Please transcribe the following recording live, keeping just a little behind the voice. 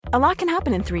A lot can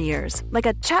happen in 3 years, like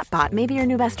a chatbot may be your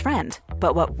new best friend.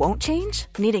 But what won't change?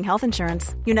 Needing health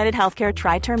insurance. United Healthcare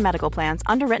Tri-Term Medical Plans,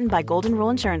 underwritten by Golden Rule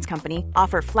Insurance Company,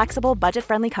 offer flexible,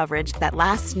 budget-friendly coverage that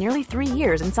lasts nearly 3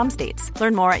 years in some states.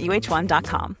 Learn more at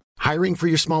uh1.com. Hiring for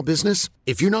your small business?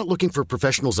 If you're not looking for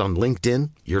professionals on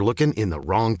LinkedIn, you're looking in the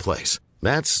wrong place.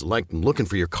 That's like looking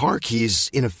for your car keys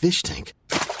in a fish tank.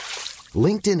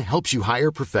 LinkedIn helps you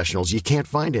hire professionals you can't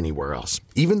find anywhere else,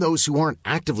 even those who aren't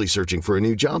actively searching for a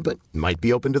new job but might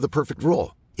be open to the perfect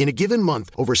role. In a given month,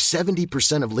 over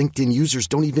 70% of LinkedIn users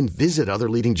don't even visit other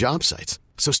leading job sites.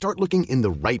 So start looking in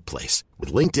the right place.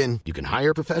 With LinkedIn, you can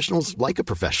hire professionals like a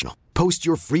professional. Post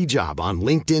your free job on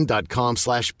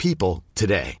linkedin.com/people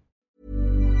today.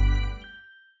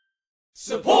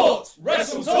 Support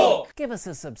Wrestle Talk! Give us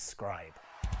a subscribe.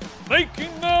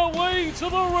 Making their way to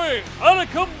the ring at a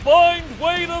combined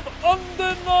weight of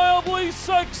undeniably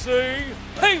sexy,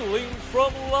 hailing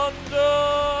from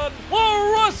London,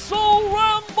 the Wrestle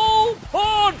Ramble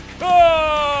Podcast!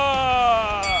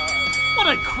 What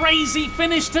a crazy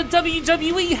finish to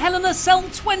WWE Hell in a Cell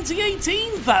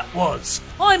 2018 that was!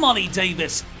 I'm Ollie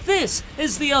Davis. This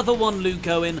is the other one, Luke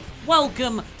Owen.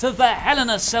 Welcome to the Hell in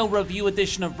a Cell review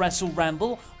edition of Wrestle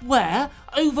Ramble, where,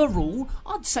 overall,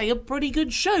 I'd say a pretty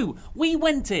good show. We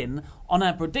went in on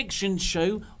our predictions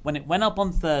show when it went up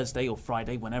on Thursday or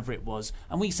Friday, whenever it was,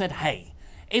 and we said, hey,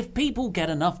 if people get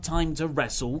enough time to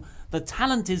wrestle, the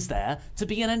talent is there to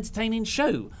be an entertaining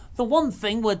show. The one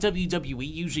thing where WWE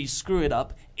usually screw it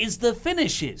up is the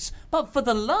finishes. But for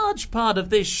the large part of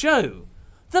this show,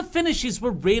 the finishes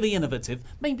were really innovative.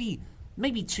 Maybe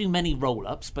too many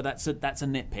roll-ups, but that's a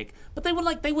nitpick. But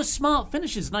they were smart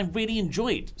finishes, and I really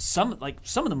enjoyed some of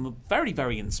them were very,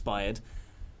 very inspired.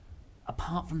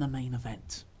 Apart from the main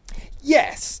event.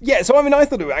 Yes, yeah. So I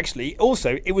thought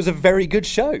it was a very good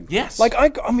show. Yes,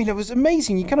 it was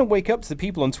amazing. You kind of wake up to the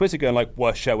people on Twitter going like,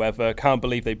 "Worst show ever! Can't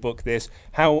believe they booked this.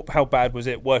 How bad was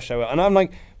it? Worst show ever!" And I'm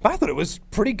like, I thought it was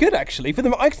pretty good actually. For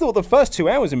them, I thought the first 2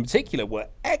 hours in particular were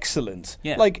excellent.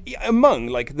 Yeah, among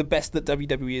the best that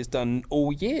WWE has done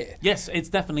all year. Yes, it's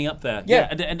definitely up there. Yeah,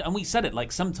 and we said it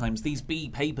sometimes these B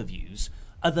pay-per-views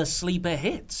are the sleeper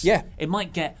hits. Yeah, it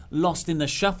might get lost in the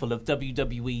shuffle of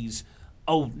WWE's.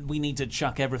 Oh, we need to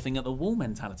chuck everything at the wall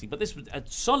mentality. But this was a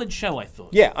solid show, I thought.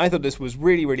 Yeah, I thought this was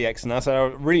really, really excellent. I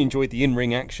really enjoyed the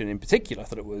in-ring action in particular. I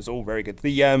thought it was all very good.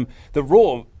 The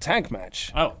Raw tag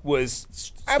match was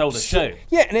stole the show.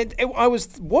 Yeah, and I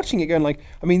was watching it going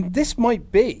this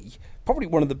might be probably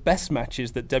one of the best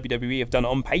matches that WWE have done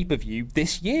on pay-per-view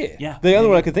this year. Yeah. The other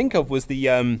one I could think of was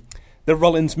the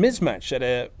Rollins-Miz match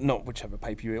at not whichever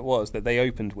pay-per-view it was that they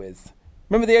opened with.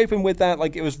 Remember they opened with that,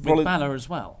 it was Rick Balor as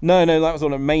well? No, that was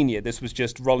on a Mania. This was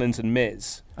just Rollins and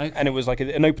Miz. Okay. And it was like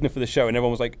an opener for the show, and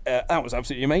everyone was like, that was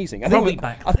absolutely amazing. I think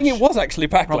it was actually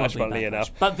Backlash, funnily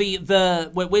enough. But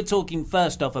we're talking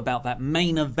first off about that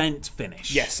main event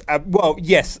finish. Yes.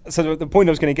 Yes. So the point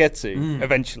I was going to get to,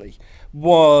 eventually,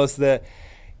 was that,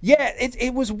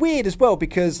 it was weird as well,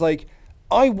 because,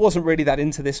 I wasn't really that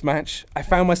into this match. I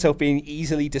found myself being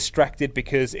easily distracted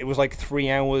because it was 3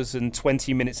 hours and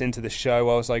 20 minutes into the show.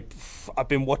 I was like, I've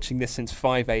been watching this since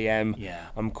 5 a.m. Yeah.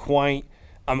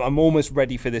 I'm almost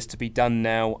ready for this to be done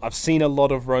now. I've seen a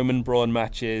lot of Roman Braun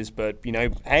matches, but,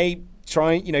 hey,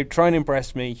 try and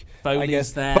impress me.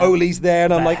 Foley's there.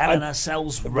 And I'm like, Hell in a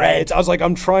Cell's red. I was like,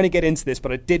 I'm trying to get into this,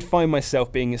 but I did find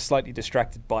myself being slightly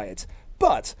distracted by it.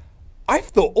 But I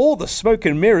thought all the smoke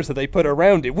and mirrors that they put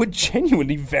around it were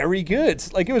genuinely very good.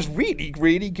 It was really,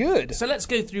 really good. So let's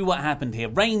go through what happened here.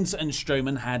 Reigns and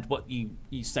Strowman had what you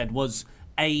said was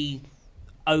a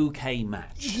okay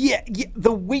match. Yeah,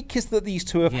 the weakest that these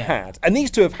two have had. And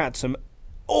these two have had some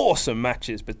awesome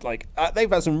matches, but they've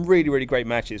had some really, really great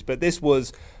matches. But this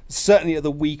was certainly at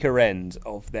the weaker end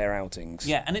of their outings.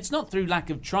 Yeah, and it's not through lack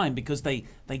of trying because they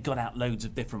got out loads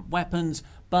of different weapons,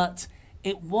 but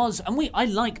it was, and I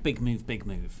like big move,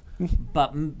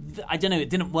 but I don't know, it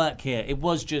didn't work here. It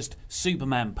was just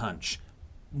Superman punch,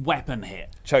 weapon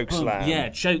hit, choke slam. Yeah,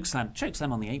 choke slam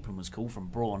on the apron was cool from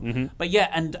Braun. But yeah,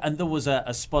 and there was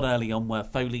a spot early on where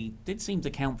Foley did seem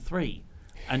to count 3.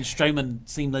 And Strowman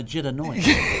seemed legit annoyed.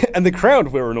 And the crowd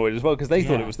were annoyed as well because they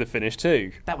thought it was the finish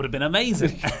too. That would have been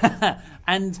amazing.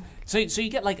 And so you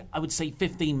get I would say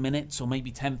 15 minutes or maybe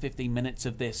 10, 15 minutes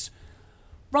of this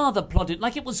rather plodded.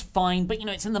 It was fine, but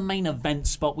it's in the main event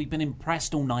spot. We've been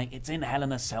impressed all night. It's in Hell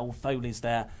in a Cell. Foley's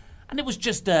there. And it was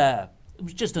just a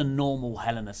normal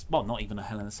Hell in a... Well, not even a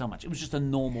Hell in a Cell match. It was just a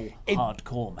normal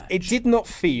hardcore match. It did not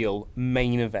feel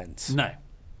main event. No.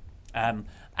 And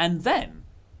then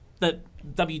that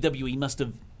WWE must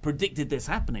have predicted this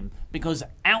happening because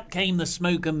out came the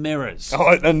smoke and mirrors.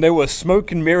 Oh, and there were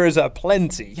smoke and mirrors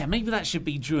aplenty. Yeah, maybe that should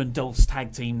be Drew and Dolph's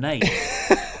tag team name.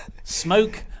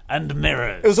 Smoke and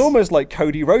mirrors. It was almost like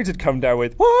Cody Rhodes had come down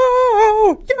with,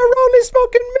 "Whoa, you're only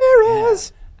smoke and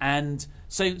mirrors." Yeah. And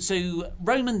so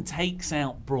Roman takes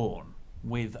out Braun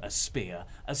with a spear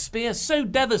so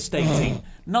devastating,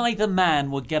 neither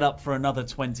man would get up for another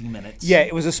 20 minutes. Yeah,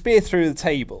 it was a spear through the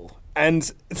table.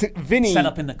 And Vinny... set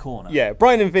up in the corner. Yeah,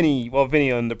 Brian and Vinny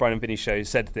on the Brian and Vinny show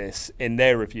said this in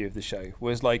their review of the show,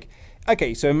 was like,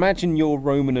 okay, so imagine you're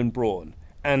Roman and Braun,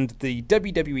 and the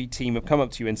WWE team have come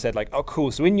up to you and said, like, oh,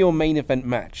 cool, so in your main event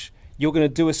match, you're going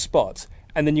to do a spot,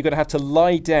 and then you're going to have to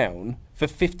lie down for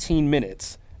 15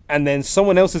 minutes, and then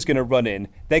someone else is going to run in,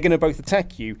 they're going to both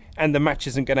attack you, and the match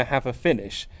isn't going to have a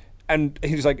finish. And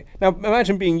he was like, now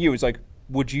imagine being you. It's like,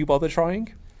 would you bother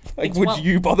trying? Like, would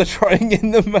you bother trying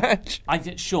in the match?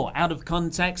 Sure, out of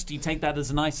context, you take that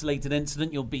as an isolated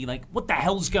incident, you'll be like, what the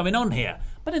hell's going on here?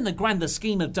 But in the grander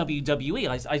scheme of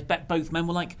WWE, I bet both men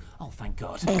were like, oh, thank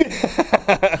God.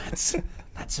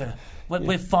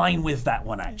 We're fine with that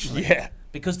one, actually. Yeah.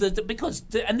 Because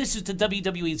and this is to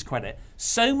WWE's credit,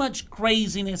 so much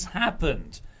craziness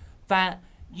happened that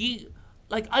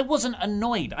I wasn't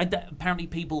annoyed. Apparently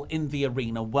people in the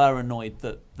arena were annoyed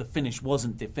that the finish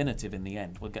wasn't definitive in the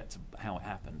end. We'll get to how it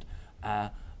happened.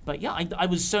 But yeah, I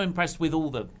was so impressed with all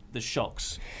the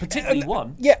shocks, particularly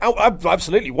one. Yeah,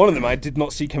 absolutely. One of them I did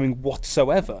not see coming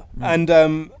whatsoever. And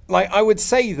I would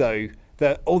say, though,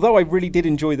 that although I really did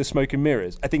enjoy the smoke and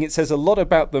mirrors, I think it says a lot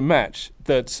about the match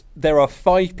that there are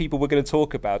 5 people we're going to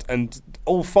talk about, and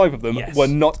all 5 of them were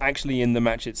not actually in the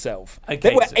match itself. Okay,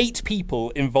 there were 8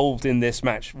 people involved in this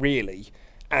match, really,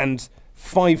 and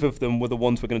 5 of them were the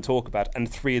ones we're going to talk about, and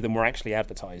 3 of them were actually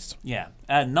advertised. Yeah,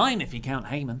 9 if you count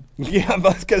Heyman. Yeah, I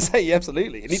was going to say,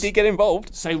 absolutely. And he did get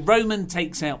involved. So Roman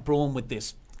takes out Braun with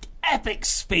this epic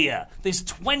spear, this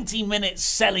 20-minute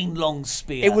selling long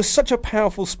spear. It was such a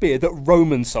powerful spear that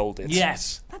Roman sold it.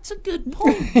 Yes, that's a good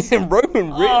point.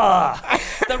 Roman really...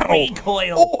 the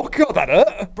recoil. Oh, God, that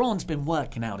hurt. Braun's been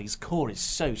working out. His core is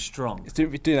so strong. He's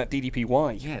doing that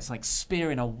DDPY. Yeah, it's like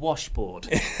spearing a washboard.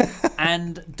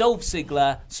 And Dolph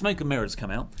Ziggler, smoke and mirrors come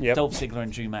out. Yep. Dolph Ziggler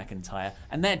and Drew McIntyre.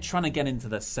 And they're trying to get into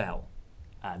the cell.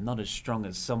 Not as strong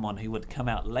as someone who would come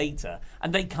out later.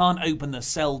 And they can't open the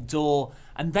cell door.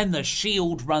 And then the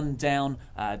Shield run down,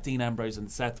 Dean Ambrose and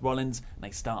Seth Rollins, and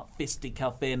they start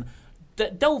fisticuffing.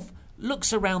 Dolph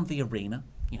looks around the arena.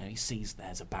 You know, he sees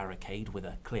there's a barricade with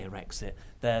a clear exit.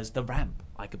 There's the ramp.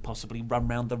 I could possibly run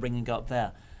round the ring and go up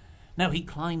there. No, he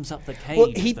climbs up the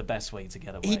cage is the best way to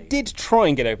get away. He did try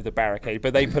and get over the barricade,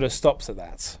 but they put a stop to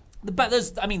that. But there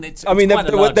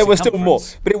was still more.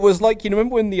 But it was like, you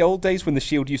remember in the old days when the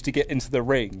Shield used to get into the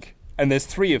ring, and there's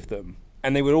 3 of them,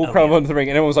 and they would all climb onto the ring,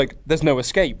 and everyone was like, there's no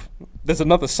escape. There's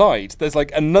another side. There's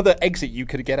like another exit you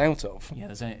could get out of. Yeah,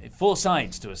 there's 4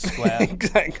 sides to a square.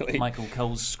 Exactly. Michael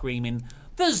Cole's screaming,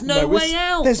 there's no way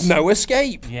out. There's no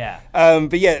escape. Yeah.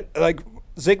 But yeah, like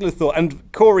Ziggler thought,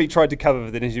 and Corey tried to cover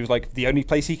with it, and he was like, the only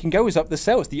place he can go is up the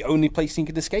cell. It's the only place he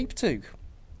can escape to.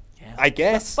 I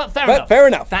guess. But fair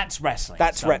enough. That's wrestling.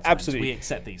 That's right, absolutely. We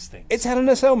accept these things. It's Hell in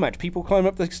a Cell match. People climb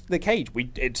up the cage.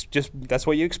 That's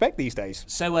what you expect these days.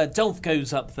 So Dolph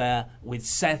goes up there with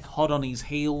Seth hot on his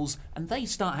heels, and they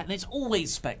start, and it's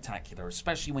always spectacular,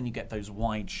 especially when you get those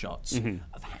wide shots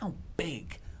of how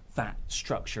big that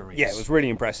structure is. Yeah, it was really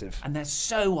impressive. And they're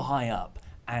so high up,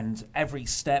 and every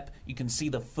step you can see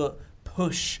the foot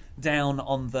push down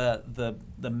on the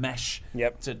mesh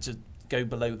to go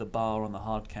below the bar on the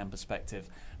hard cam perspective.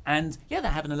 And yeah,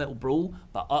 they're having a little brawl,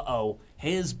 but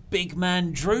here's big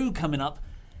man Drew coming up.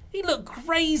 He looked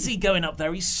crazy going up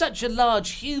there. He's such a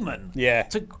large human. Yeah.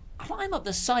 To climb up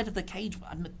the side of the cage,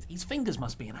 his fingers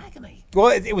must be in agony. Well,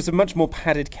 it was a much more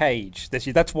padded cage.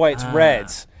 That's why it's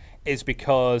red, is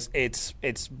because it's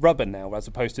rubber now as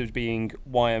opposed to being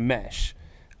wire mesh.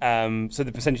 So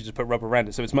the percentage just put rubber around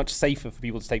it, so it's much safer for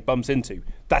people to take bumps into.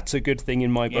 That's a good thing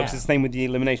in my books. It's the same with the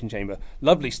Elimination Chamber.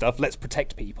 Lovely stuff. Let's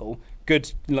protect people.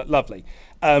 Good, lovely.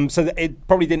 So it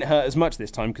probably didn't hurt as much this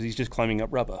time because he's just climbing up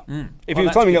rubber. If he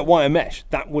was climbing up wire mesh,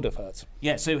 that would have hurt.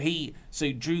 Yeah. So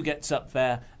Drew gets up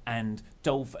there, and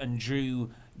Dolph and Drew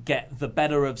get the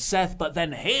better of Seth, but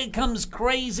then here comes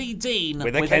Crazy Dean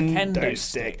with a kendo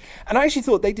stick. And I actually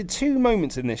thought they did 2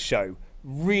 moments in this show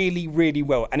really, really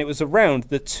well, and it was around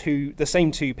the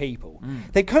same 2 people.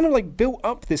 They kind of like built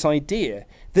up this idea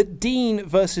that Dean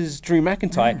versus Drew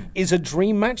McIntyre is a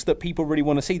dream match that people really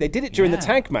want to see. They did it during the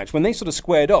tag match when they sort of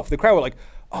squared off. The crowd were like,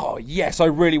 "Oh yes, I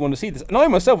really want to see this," and I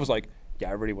myself was like, yeah,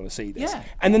 I really want to see this. Yeah.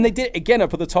 And then they did it again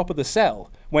up at the top of the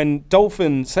cell when Dolph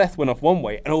and Seth went off one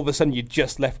way, and all of a sudden you're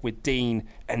just left with Dean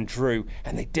and Drew,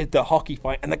 and they did the hockey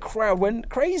fight, and the crowd went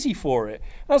crazy for it.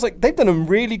 And I was like, they've done a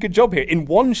really good job here in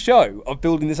one show of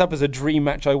building this up as a dream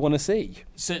match I want to see.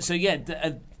 So yeah,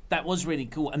 that was really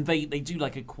cool. And they do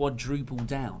like a quadruple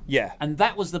down. Yeah. And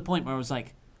that was the point where I was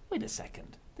like, wait a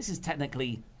second. This is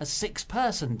technically a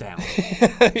 6-person down.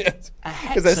 Yes. A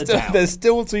Because hexa down. there's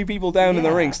still 2 people down in the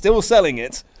Yeah. ring, still selling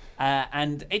it.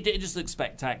 And it just looks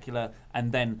spectacular.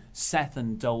 And then Seth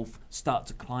and Dolph start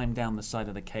to climb down the side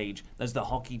of the cage. There's the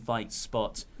hockey fight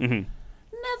spot. Mm-hmm.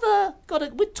 Never got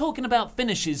it. We're talking about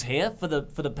finishes here for the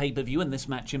pay-per-view and this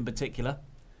match in particular.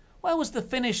 Where was the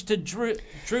finish to Drew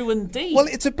and Dean? Well,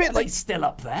 it's a bit Are like... they still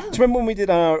up there? Do you remember when we did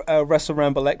our Wrestle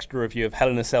Ramble Extra review of Hell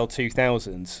in a Cell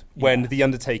 2000s, when The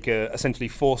Undertaker essentially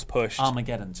force-pushed...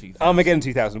 Armageddon 2000. Armageddon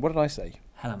 2000. What did I say?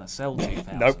 Hell in a Cell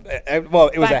 2000. No, well,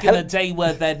 it was Back a in the day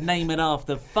where they'd name it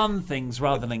after fun things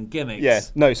rather than gimmicks. Yeah,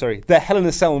 no, sorry. The Hell in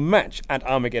a Cell match at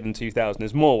Armageddon 2000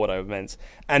 is more what I meant.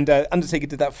 And Undertaker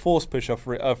did that force push of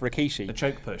Rikishi. The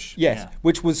choke push. Yes, Yeah.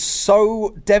 which was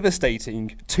so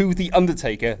devastating to The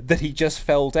Undertaker that he just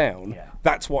fell down. Yeah.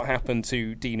 That's what happened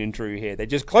to Dean and Drew here. They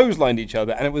just clotheslined each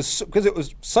other, and it was because it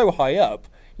was so high up,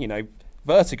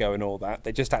 vertigo and all that.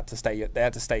 They just had to stay. They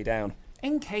had to stay down.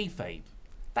 In kayfabe,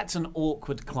 that's an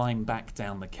awkward climb back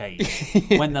down the cage.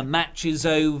 When the match is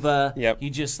over, Yep. you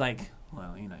just like,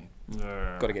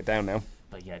 Got to get down now.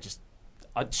 But yeah, just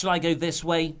should I go this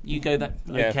way? You go that.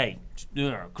 Yeah. Okay.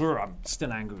 I'm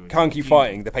still angry. With Can't you. keep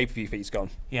fighting. The pay-per-view feed's gone.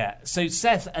 Yeah. So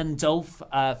Seth and Dolph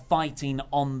fighting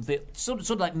on the sort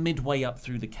of like midway up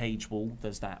through the cage wall.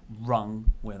 There's that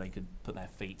rung where they could put their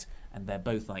feet, and they're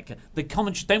both like the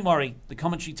commentary. Don't worry, the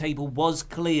commentary table was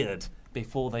cleared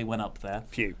before they went up there.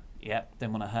 Phew. Yeah,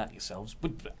 don't want to hurt yourselves.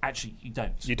 But actually, you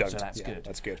don't. You don't. So that's Yeah, good.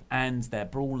 that's good. And they're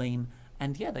brawling.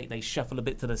 And yeah, they shuffle a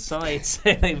bit to the sides.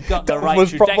 They've got the That right was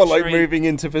trajectory. proper like moving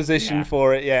into position Yeah.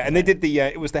 for it, yeah. And they did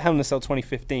it was the Hell in a Cell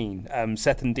 2015.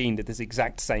 Seth and Dean did this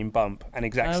exact same bump and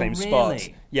exact Oh, same spot.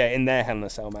 really? Yeah, in their Hell in a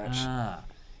Cell match.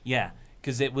 Yeah,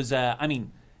 because it was.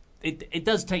 It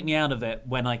does take me out of it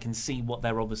when I can see what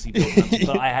they're obviously building up to,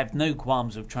 but I have no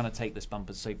qualms of trying to take this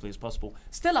bump as safely as possible.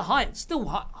 Still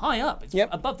high up. It's Yep.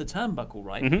 above the turnbuckle,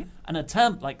 right? Mm-hmm. And a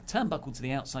turnbuckle to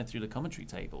the outside through the commentary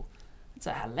table. It's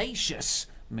a hellacious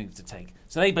move to take.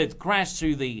 So they both crashed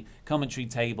through the commentary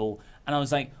table, and I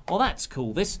was like, "Well, that's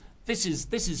cool. This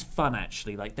is fun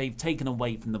actually. Like they've taken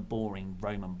away from the boring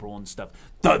Roman Braun stuff.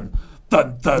 Dun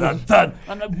dun dun dun dun.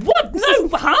 I'm like, what? No,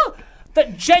 huh?"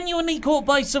 That genuinely caught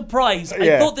by surprise. I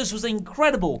Yeah. thought this was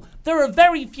incredible. There are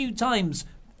very few times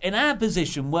in our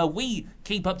position where we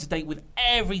keep up to date with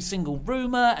every single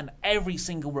rumour and every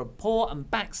single report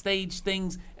and backstage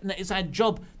things. And it's our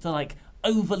job to like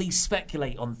overly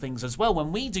speculate on things as well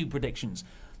when we do predictions.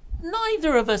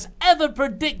 Neither of us ever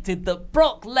predicted that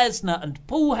Brock Lesnar and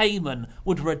Paul Heyman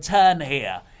would return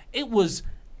here. It was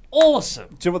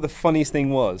awesome. Do you know what the funniest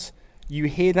thing was? You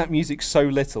hear that music so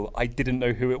little, I didn't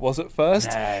know who it was at first.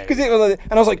 No. And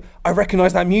I was like, I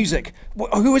recognise that music.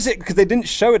 Who is it? Because they didn't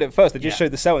show it at first. They just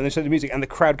showed the cell and they showed the music and the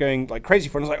crowd going like crazy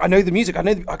for it. And I was like, I know the music. I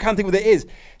can't think what it is.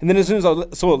 And then as soon as I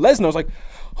saw Lesnar, I was like,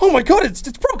 oh my God, it's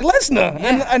Brock Lesnar.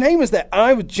 Yeah. And Heyman's there. And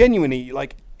I was genuinely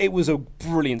like, it was a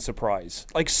brilliant surprise.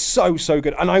 Like, so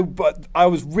good. And I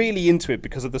was really into it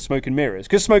because of the Smoke and Mirrors.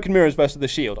 Because Smoke and Mirrors versus The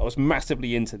Shield, I was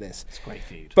massively into this. It's a great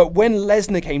feud. But when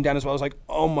Lesnar came down as well, I was like,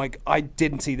 oh my, I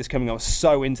didn't see this coming. I was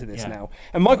so into this Yeah. now.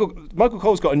 And Michael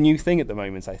Cole's got a new thing at the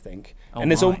moment, I think. Oh and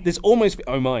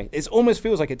my. it almost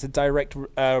feels like it's a direct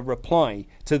reply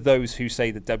to those who say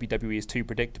that WWE is too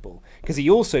predictable. Because he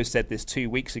also said this 2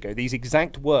 weeks ago, these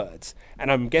exact words,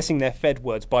 and I'm guessing they're fed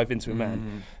words by Vince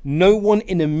McMahon. No one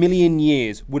in a million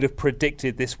years would have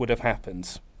predicted this would have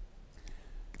happened.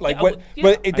 Like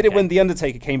it did it when The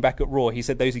Undertaker came back at Raw. He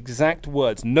said those exact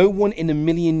words. No one in a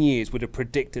million years would have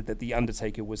predicted that The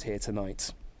Undertaker was here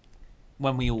tonight.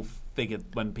 When we all figured,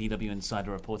 when PW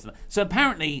Insider reported that. So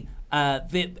apparently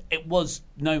it was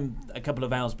known a couple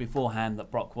of hours beforehand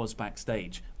that Brock was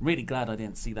backstage. Really glad I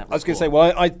didn't see that report. I was going to say,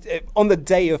 well, I on the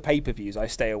day of pay-per-views, I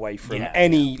stay away from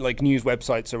any like news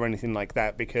websites or anything like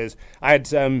that because I had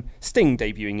Sting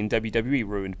debuting in WWE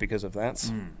ruined because of that.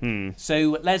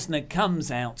 So Lesnar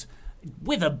comes out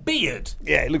with a beard.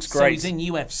 Yeah, it looks So great. he's in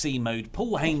UFC mode.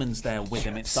 Paul Heyman's there with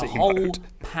him. It's the UFC whole mode.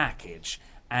 package.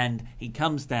 And he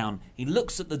comes down. He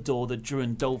looks at the door that Drew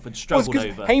and Dolph had struggled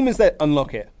over. Heyman's there,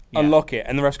 unlock it, Yeah. unlock it,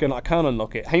 and the rest going, I can't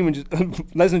unlock it.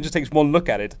 Lesnar just takes one look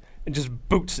at it and just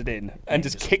boots it in and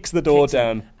just kicks the door Kicks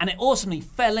him. down. And it awesomely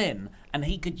fell in. and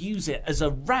he could use it as a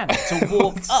ramp to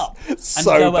walk up and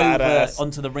so go badass. over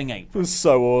onto the ring apron. It was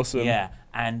so awesome. Yeah,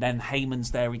 and then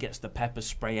Heyman's there. He gets the pepper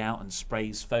spray out and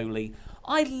sprays Foley.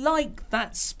 I like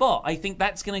that spot. I think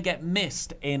that's going to get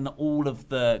missed in all of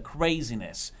the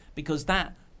craziness because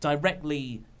that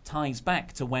directly ties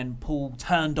back to when Paul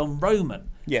turned on Roman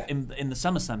in the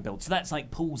SummerSlam build. So that's like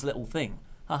Paul's little thing.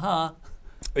 Haha.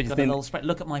 Got a little spray.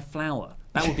 Look at my flower.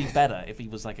 That would be better if he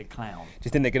was like a clown. Do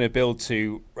you think they're going to build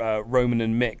to Roman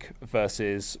and Mick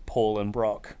versus Paul and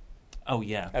Brock? Oh,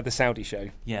 yeah. At the Saudi show.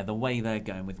 Yeah, the way they're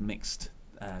going with mixed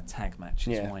tag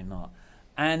matches, why not?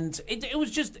 And it was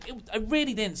just, I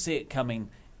really didn't see it coming.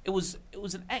 It was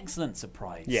an excellent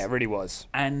surprise. Yeah, it really was.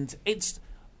 And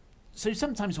so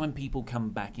sometimes when people come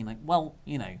back, you're like, well,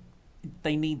 you know,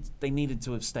 they needed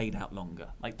to have stayed out longer.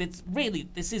 Like,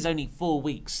 this is only 4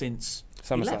 weeks since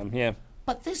SummerSlam, yeah.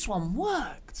 But this one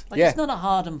worked. Like, Yeah. It's not a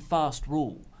hard and fast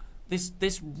rule.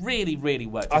 This really, really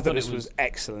worked. I thought this was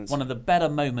excellent. One of the better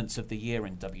moments of the year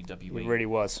in WWE. It really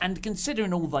was. And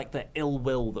considering all like the ill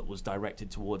will that was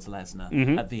directed towards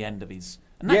Lesnar at the end of his,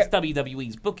 and that's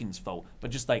WWE's booking's fault,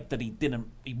 but just like that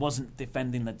he wasn't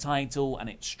defending the title and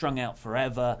it strung out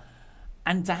forever,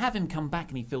 and to have him come back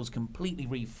and he feels completely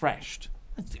refreshed.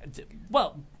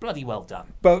 Well, bloody well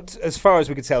done. But as far as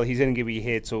we could tell, he's only going to be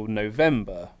here till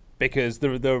November because the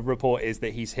report is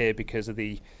that he's here because of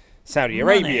the Saudi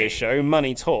Arabia show,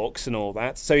 Money Talks and all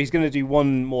that. So he's going to do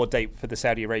one more date for the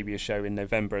Saudi Arabia show in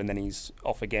November, and then he's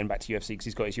off again back to UFC because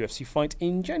he's got his UFC fight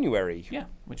in January. Yeah,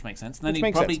 which makes sense. And then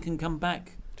he probably can come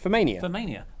back for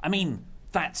Mania. I mean,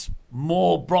 that's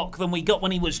more Brock than we got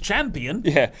when he was champion.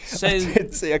 Yeah. So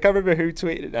I can't remember who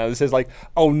tweeted it now. It says like,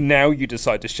 "Oh, now you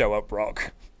decide to show up,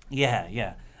 Brock."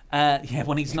 Yeah.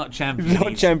 When he's not champion. He's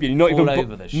not champion. Not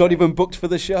even booked for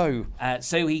the show.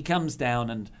 So he comes down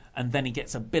and then he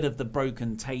gets a bit of the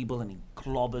broken table and he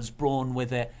clobbers Braun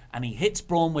with it, and he hits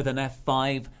Braun with an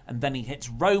F5, and then he hits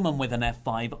Roman with an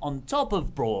F5 on top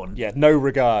of Braun. Yeah, no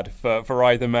regard for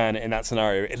either man in that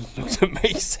scenario. It looked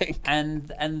amazing.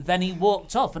 And then he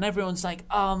walked off, and everyone's like,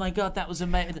 "Oh my god, that was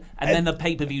amazing!" And then the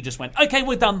pay-per-view just went, "Okay,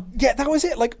 we're done." Yeah, that was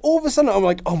it. Like all of a sudden, I'm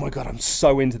like, "Oh my god, I'm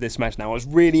so into this match now." I was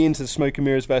really into Smoke and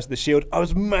Mirrors versus the Shield. I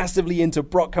was massively into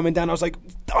Brock coming down. I was like,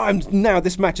 now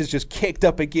this match has just kicked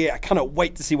up a gear. I cannot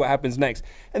wait to see what happens next.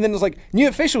 And then it was like, new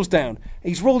officials down.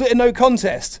 He's ruled it a no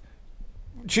contest.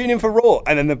 Tune in for Raw.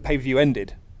 And then the pay-per-view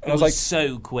ended. And it was like,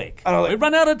 so quick. And I was like, we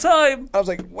ran out of time. I was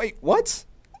like, wait, what?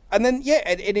 And then,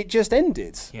 it just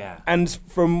ended. Yeah. And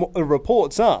from the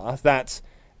reports are that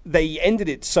they ended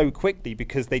it so quickly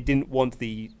because they didn't want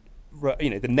the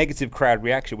negative crowd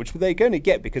reaction, which they're going to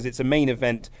get because it's a main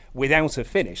event without a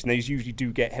finish, and those usually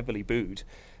do get heavily booed.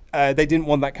 They didn't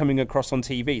want that coming across on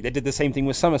TV. They did the same thing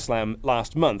with SummerSlam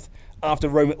last month. After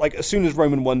Roman, like as soon as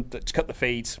Roman won, to cut the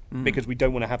feeds because we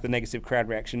don't want to have the negative crowd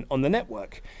reaction on the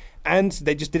network. And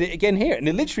they just did it again here. And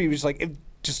it literally was like, it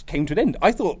just came to an end.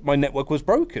 I thought my network was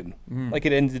broken. Like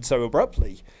it ended so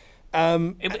abruptly.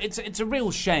 It's a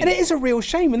real shame. And it is a real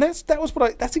shame. And that's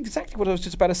exactly what I was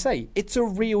just about to say. It's a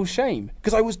real shame.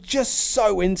 Because I was just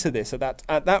so into this at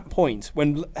that point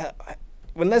when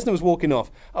Lesnar was walking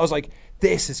off. I was like,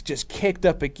 this has just kicked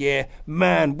up a gear.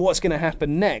 Man, what's going to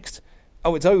happen next?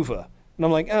 Oh, it's over. And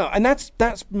I'm like, oh, and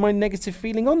that's my negative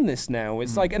feeling on this now.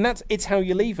 It's like, and it's how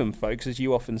you leave them, folks, as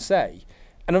you often say.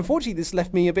 And unfortunately, this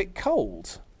left me a bit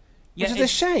cold, which is a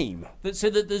shame.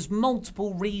 So that there's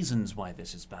multiple reasons why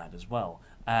this is bad as well.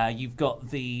 You've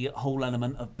got the whole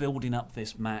element of building up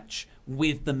this match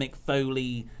with the Mick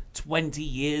Foley 20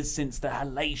 years since the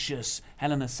hellacious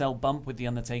Hell in a Cell bump with The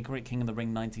Undertaker at King of the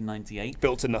Ring 1998.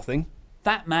 Built to nothing.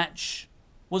 That match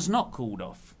was not called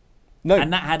off. No.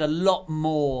 And that had a lot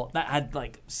more, that had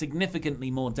like significantly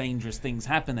more dangerous things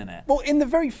happen in it. Well, in the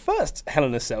very first Hell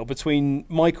in a Cell between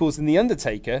Michaels and The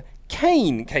Undertaker,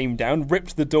 Kane came down,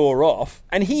 ripped the door off,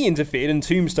 and he interfered and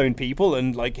tombstoned people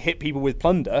and like hit people with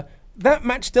plunder. That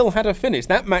match still had a finish.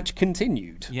 That match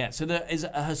continued. Yeah, so there is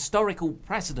a historical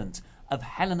precedent of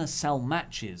Hell in a Cell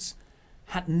matches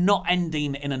not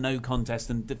ending in a no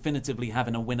contest and definitively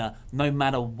having a winner no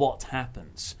matter what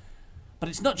happens. But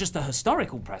it's not just a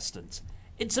historical precedent.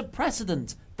 It's a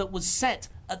precedent that was set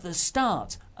at the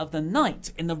start of the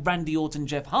night in the Randy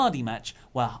Orton-Jeff Hardy match,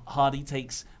 where Hardy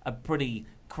takes a pretty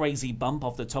crazy bump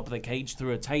off the top of the cage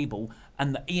through a table,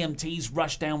 and the EMTs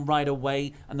rush down right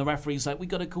away, and the referee's like, we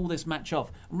got to call this match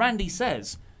off. And Randy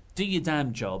says, do your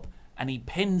damn job, and he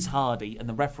pins Hardy, and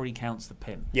the referee counts the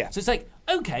pin. Yeah. So it's like,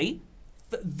 okay,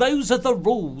 those are the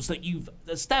rules that you've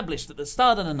established at the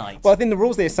start of the night. Well, I think the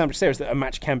rules they established there is that a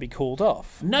match can be called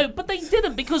off. No, but they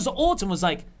didn't, because Orton was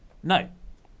like, no,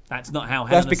 that's not how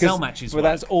Hell in a Cell matches work.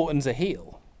 Well, that's Orton's a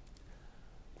heel.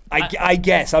 I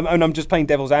guess. I'm just playing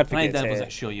devil's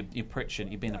advocate. Sure, you're Pritchard.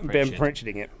 You're being a Been Pritchard.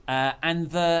 Pritcharding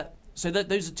it.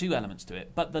 Those are two elements to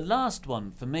it. But the last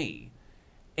one for me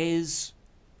is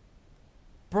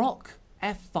Brock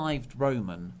F5'd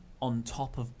Roman on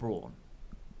top of Braun.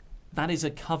 That is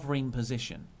a covering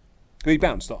position. He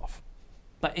bounced off.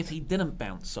 But if he didn't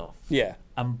bounce off, yeah,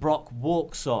 and Brock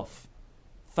walks off,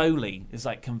 Foley is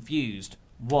like confused.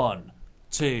 1,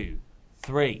 2,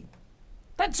 3.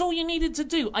 That's all you needed to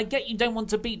do. I get you don't want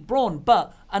to beat Braun,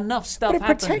 but enough stuff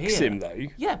happened here. But it protects him, though.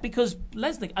 Yeah, because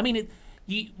Lesnar... I mean,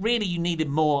 you needed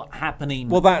more happening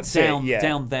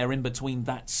down there in between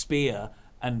that spear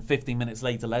and 15 minutes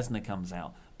later Lesnar comes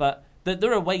out. But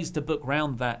there are ways to book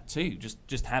round that too.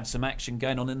 Just have some action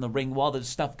going on in the ring while there's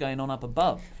stuff going on up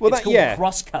above. It's called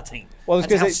cross-cutting.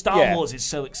 That's how Star Wars is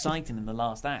so exciting in the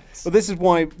last act. Well,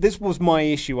 this was my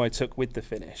issue I took with the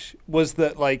finish, was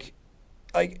that,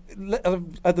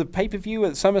 at the pay-per-view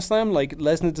at SummerSlam,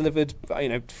 Lesnar delivered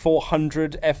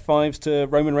 400 F5s to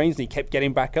Roman Reigns and he kept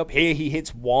getting back up. Here he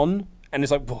hits one and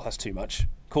it's like, well, that's too much.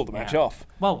 Call the match off.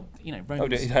 Well,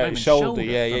 Roman's his shoulder,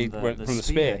 from the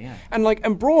spear. Yeah.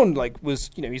 And Braun was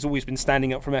he's always been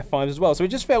standing up from F5 as well. So it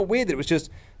just felt weird that it was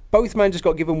just both men just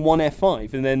got given one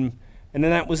F5 and then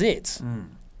that was it.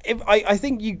 I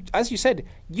think as you said,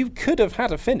 you could have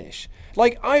had a finish.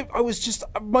 I was just,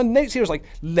 my notes here was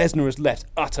Lesnar has left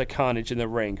utter carnage in the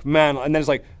ring, man, and then it's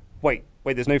wait,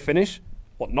 there's no finish?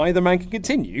 What, neither man can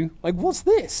continue? What's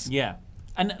this? Yeah,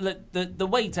 and the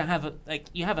way to have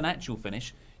you have an actual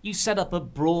finish. You set up a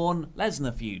Braun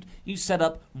Lesnar feud. You set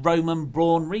up Roman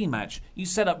Braun rematch. You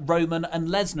set up Roman and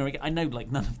Lesnar. I know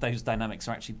none of those dynamics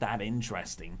are actually that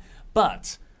interesting,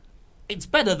 but it's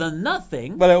better than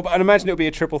nothing. Well, I'd imagine it'll be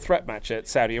a triple threat match at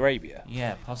Saudi Arabia.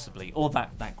 Yeah, possibly. Or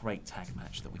that great tag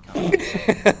match that we can't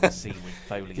see with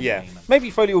Foley and Heyman. Maybe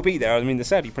Foley will be there. I mean, the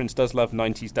Saudi Prince does love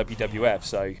 90s WWF,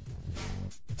 so...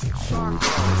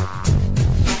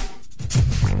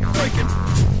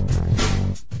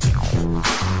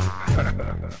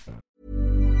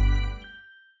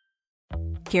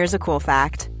 Here's a cool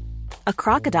fact. A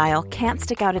crocodile can't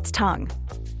stick out its tongue.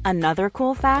 Another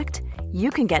cool fact... You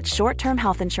can get short-term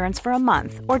health insurance for a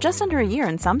month or just under a year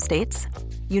in some states.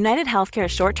 United Healthcare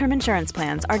short-term insurance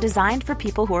plans are designed for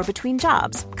people who are between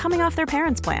jobs, coming off their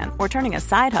parents' plan, or turning a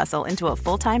side hustle into a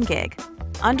full-time gig.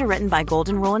 Underwritten by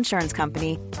Golden Rule Insurance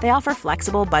Company, they offer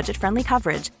flexible, budget-friendly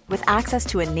coverage with access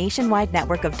to a nationwide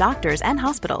network of doctors and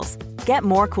hospitals. Get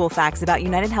more cool facts about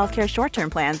United Healthcare short-term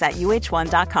plans at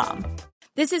uh1.com.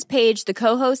 This is Paige, the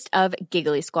co-host of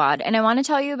Giggly Squad, and I want to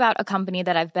tell you about a company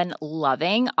that I've been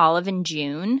loving, Olive &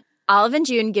 June. Olive &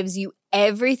 June gives you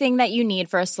everything that you need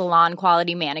for a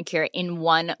salon-quality manicure in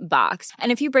one box.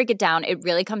 And if you break it down, it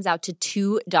really comes out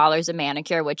to $2 a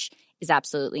manicure, which is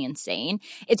absolutely insane.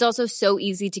 It's also so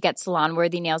easy to get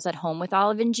salon-worthy nails at home with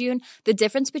Olive & June. The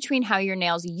difference between how your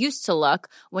nails used to look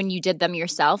when you did them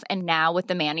yourself and now with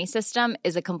the Mani system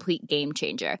is a complete game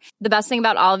changer. The best thing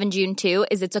about Olive & June, too,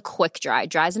 is it's a quick dry.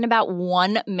 Dries in about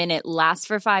 1 minute, lasts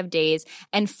for 5 days,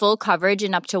 and full coverage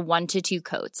in up to 1 to 2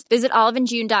 coats. Visit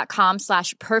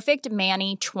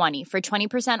oliveandjune.com/perfectmani20 for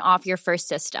 20% off your first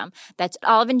system. That's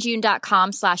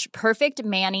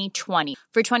oliveandjune.com/perfectmani20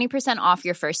 for 20% off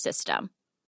your first system.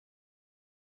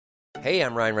 Hey,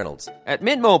 I'm Ryan Reynolds. At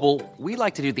Mint Mobile, we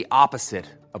like to do the opposite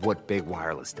of what Big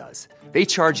Wireless does. They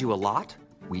charge you a lot,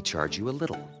 we charge you a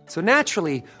little. So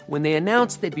naturally, when they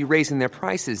announced they'd be raising their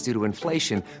prices due to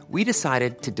inflation, we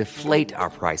decided to deflate our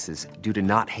prices due to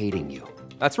not hating you.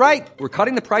 That's right. We're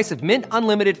cutting the price of Mint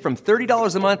Unlimited from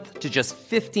 $30 a month to just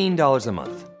 $15 a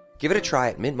month. Give it a try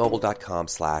at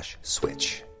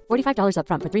mintmobile.com/switch. $45 up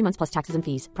front for 3 months plus taxes and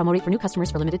fees. Promo rate for new customers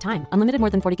for limited time. Unlimited more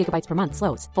than 40 gigabytes per month.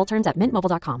 Slows full terms at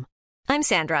mintmobile.com. I'm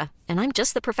Sandra, and I'm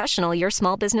just the professional your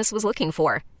small business was looking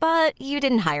for. But you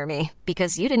didn't hire me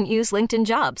because you didn't use LinkedIn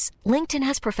Jobs. LinkedIn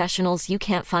has professionals you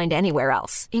can't find anywhere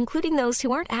else, including those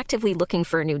who aren't actively looking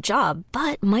for a new job,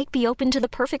 but might be open to the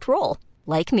perfect role,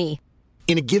 like me.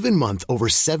 In a given month, over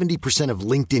 70% of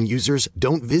LinkedIn users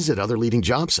don't visit other leading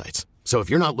job sites. So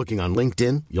if you're not looking on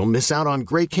LinkedIn, you'll miss out on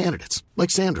great candidates like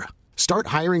Sandra. Start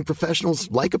hiring professionals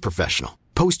like a professional.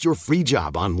 Post your free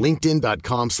job on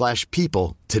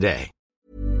linkedin.com/people today.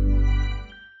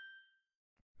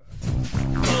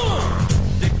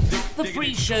 The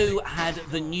pre-show had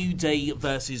the New Day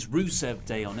versus Rusev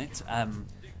Day on it,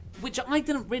 which I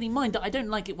didn't really mind. I don't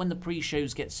like it when the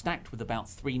pre-shows get stacked with about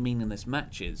 3 meaningless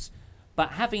matches.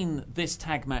 But having this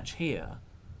tag match here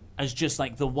as just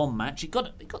the one match, it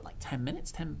got 10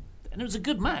 minutes, and it was a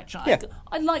good match. Yeah.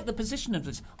 I like the position of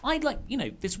this.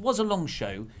 This was a long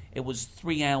show. It was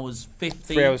 3 hours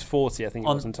 50. 3 hours 40, I think it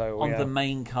was in total. On the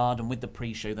main card, and with the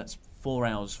pre-show, that's 4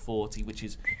 hours 40, which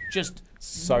is just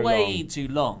So way long. too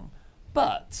long.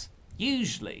 But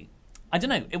usually, I don't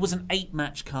know, it was an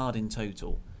 8-match card in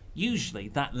total. Usually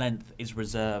that length is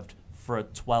reserved for a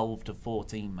 12 to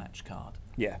 14 match card.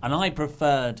 Yeah. And I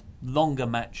preferred longer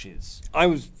matches. I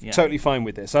was totally fine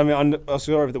with this. I mean, I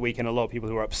saw over the weekend a lot of people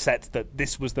who were upset that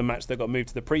this was the match that got moved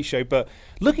to the pre-show. But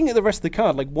looking at the rest of the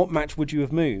card, like, what match would you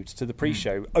have moved to the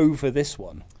pre-show over this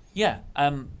one? Yeah.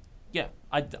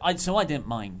 So I didn't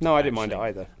mind. No, I didn't mind it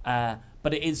either.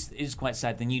 But it is quite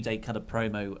sad. The New Day cut a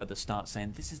promo at the start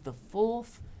saying, this is the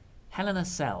 4th Hell in a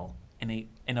Cell in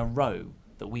a row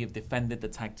that we have defended the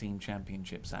tag team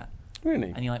championships at.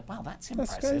 Really? And you're like, wow, that's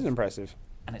impressive. That is impressive.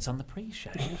 And it's on the pre-show.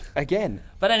 Again.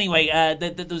 But anyway,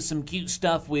 there was some cute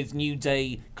stuff with New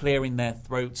Day clearing their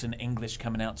throats and English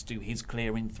coming out to do his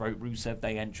clearing throat Rusev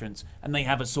Day entrance. And they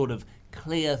have a sort of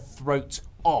clear throat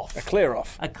off. A clear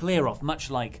off. A clear off,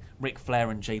 much like Ric Flair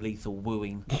and Jay Lethal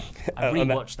wooing. I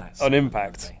rewatched that. On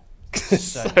Impact.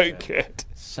 So good.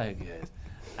 So good.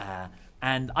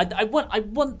 And I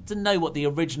want to know what the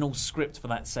original script for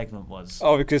that segment was.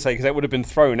 Oh, I was going to say, because that would have been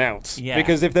thrown out. Yeah.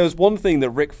 Because if there was one thing that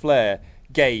Ric Flair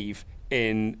gave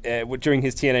in during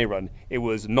his TNA run, it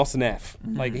was not an F.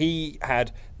 Mm-hmm. Like, he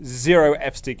had 0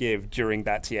 Fs to give during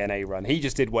that TNA run. He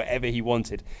just did whatever he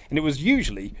wanted, and it was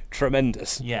usually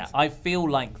tremendous. Yeah, I feel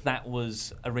like that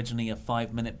was originally a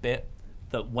 5-minute bit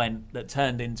that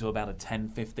turned into about a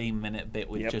 10-15 minute bit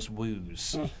with just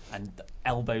woos and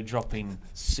elbow dropping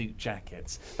suit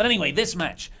jackets. But anyway, this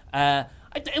match,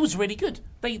 it was really good.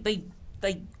 They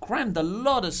crammed a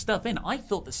lot of stuff in. I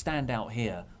thought the standout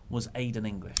here was Aiden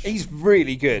English. He's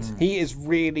really good. He is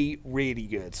really, really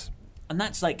good. And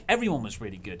that's like, everyone was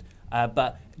really good.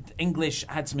 But English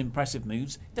had some impressive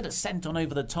moves. Did a senton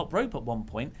over the top rope at one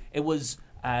point. It was...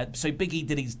 so Big E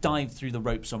did his dive through the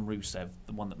ropes on Rusev,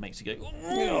 the one that makes you go...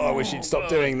 Oh, I wish he'd stop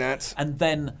doing that. And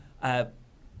then...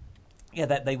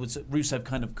 Rusev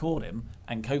kind of caught him,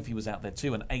 and Kofi was out there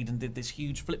too, and Aiden did this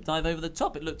huge flip dive over the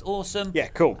top. It looked awesome. Yeah,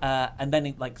 cool. And then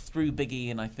it threw Big E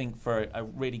in, I think, for a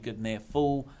really good near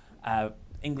fall.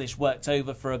 English worked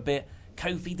over for a bit.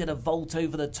 Kofi did a vault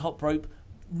over the top rope,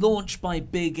 launched by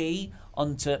Big E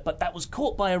but that was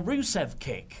caught by a Rusev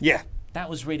kick. Yeah. That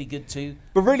was really good too.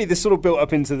 But really, this sort of built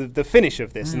up into the finish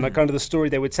of this and kind of the story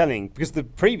they were telling. Because the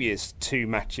previous 2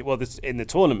 matches, in the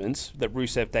tournament that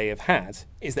Rusev Day have had,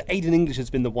 is that Aiden English has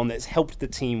been the one that's helped the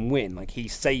team win. Like, he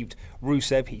saved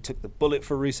Rusev, he took the bullet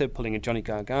for Rusev, pulling a Johnny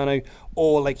Gargano,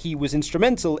 or like he was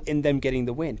instrumental in them getting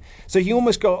the win. So he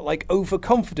almost got like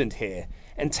overconfident here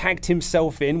and tagged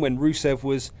himself in when Rusev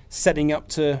was setting up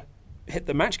to hit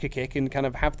the match kick and kind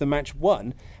of have the match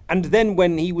won. And then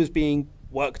when he was being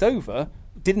worked over,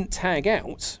 didn't tag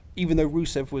out, even though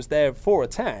Rusev was there for a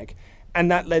tag, and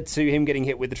that led to him getting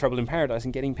hit with the Trouble in Paradise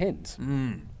and getting pinned.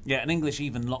 Yeah, and English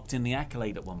even locked in the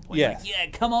accolade at one point. Yeah.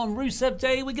 Come on, Rusev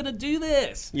Day, we're going to do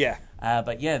this. Yeah.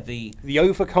 But yeah, the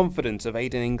overconfidence of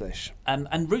Aiden English. And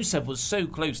Rusev was so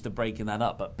close to breaking that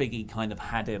up, but Big E kind of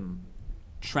had him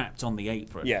trapped on the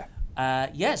apron. Yeah.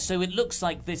 So it looks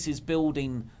like this is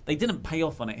building. They didn't pay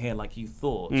off on it here like you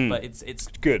thought, but it's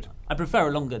good. I prefer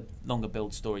a longer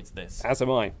build story to this. As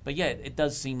am I. But yeah, it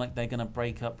does seem like they're going to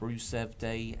break up Rusev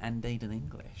Day and Aiden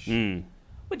English,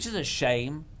 which is a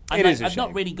shame. I've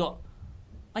not really got.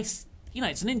 It's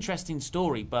an interesting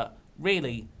story, but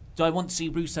really, do I want to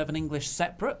see Rusev and English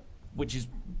separate, which is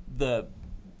the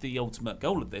ultimate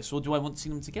goal of this, or do I want to see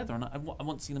them together? And I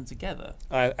want to see them together.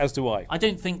 As do I. I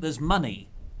don't think there's money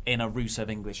in a Rusev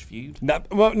English feud. No,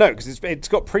 because it's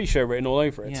got pre-show written all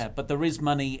over it. Yeah, but there is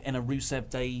money in a Rusev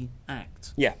Day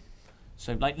act. Yeah.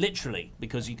 So, literally,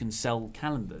 because you can sell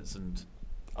calendars and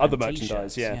other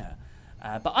merchandise. Yeah.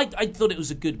 But I thought it was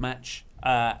a good match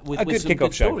with good some kickoff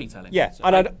good show. storytelling. Yeah, So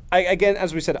and again,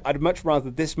 as we said, I'd much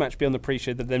rather this match be on the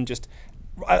pre-show than them just,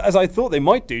 as I thought they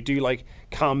might do like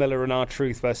Carmella and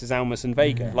R-Truth versus Almas and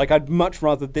Vega. Like, I'd much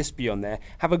rather this be on there,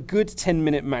 have a good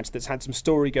 10-minute match that's had some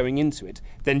story going into it,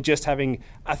 than just having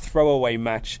a throwaway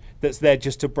match that's there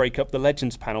just to break up the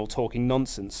Legends panel talking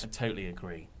nonsense. I totally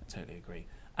agree.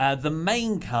 The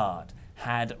main card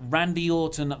had Randy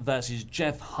Orton versus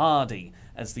Jeff Hardy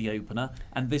as the opener,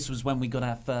 and this was when we got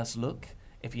our first look,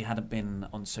 if you hadn't been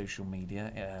on social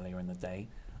media earlier in the day,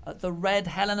 at the Red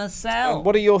Hell in a Cell.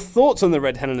 What are your thoughts on the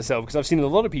Red Hell in a Cell? Because I've seen a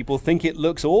lot of people think it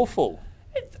looks awful.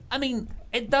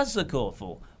 It does look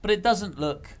awful, but it doesn't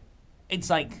look... It's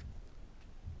like...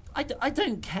 I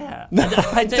don't care.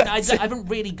 I haven't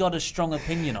really got a strong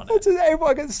opinion on it.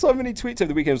 I got so many tweets over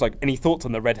the weekend. It was like, any thoughts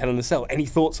on the Red Hell in a Cell? Any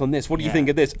thoughts on this? What do you think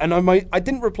of this? And I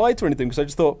didn't reply to anything because I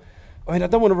just thought, I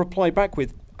don't want to reply back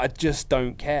with, I just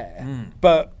don't care.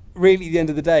 But really, at the end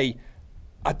of the day,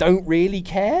 I don't really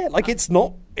care. Like, it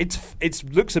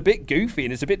looks a bit goofy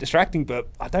and it's a bit distracting, but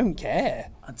I don't care.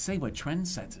 I'd say we're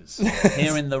trendsetters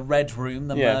here in the red room,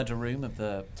 the murder room of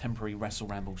the temporary Wrestle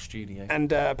Ramble studio.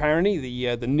 And apparently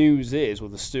the news is, or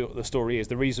the story is,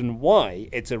 the reason why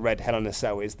it's a Red Hell in a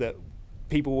Cell is that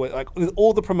people were, like, with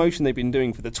all the promotion they've been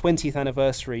doing for the 20th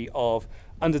anniversary of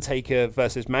Undertaker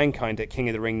versus Mankind at King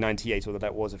of the Ring 98, although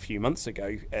that was a few months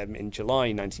ago, in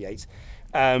July 98,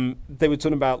 they were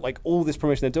talking about, like, all this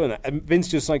promotion they're doing that. And Vince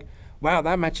just like, wow,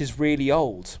 that match is really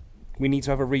old. We need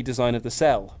to have a redesign of the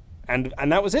cell. And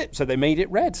that was it. So they made it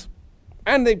red.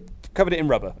 And they covered it in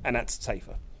rubber, and that's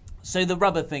safer. So the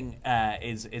rubber thing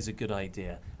is a good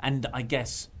idea. And I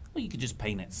guess, well, you could just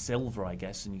paint it silver, I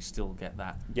guess, and you still get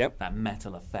that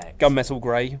metal effect. Gunmetal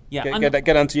grey. Yeah, get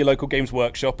down to your local Games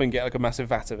Workshop and get like a massive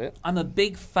vat of it. I'm a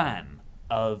big fan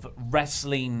of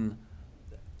wrestling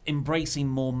embracing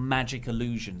more magic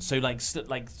illusions. So like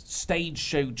stage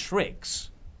show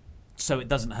tricks, so it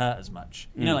doesn't hurt as much.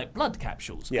 You know, like blood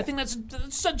capsules. Yeah. I think that's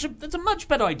a much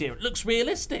better idea. It looks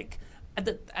realistic,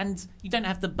 and you don't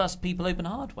have to bust people open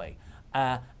hard way.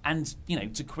 And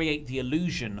to create the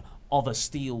illusion of a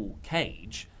steel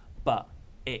cage, but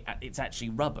it's actually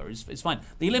rubber is fine.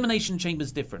 The Elimination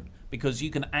Chamber's different because you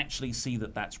can actually see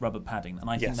that that's rubber padding, and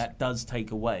I think that does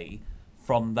take away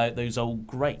from those old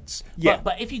grates. Yeah.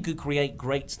 But if you could create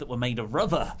grates that were made of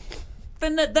rubber,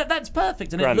 then that's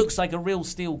perfect, and it looks like a real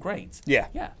steel grate. Yeah.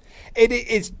 Yeah. It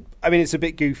is. I mean, it's a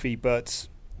bit goofy, but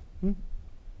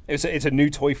it's a new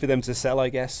toy for them to sell, I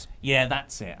guess. Yeah,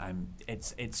 that's it.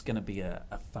 It's going to be a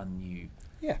fun new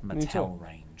Mattel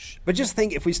range. But just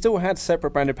think, if we still had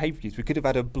separate branded pay-per-views, we could have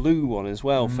had a blue one as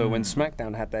well for when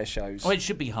SmackDown had their shows. Oh, it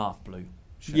should be half blue.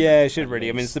 It should really.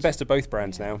 I mean, it's the best of both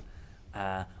brands now.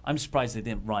 I'm surprised they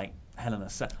didn't write Hell in a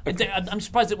Cell. I'm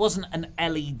surprised it wasn't an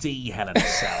LED Hell in a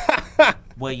Cell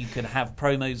where you could have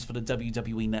promos for the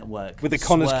WWE Network with the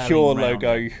Connor's Cure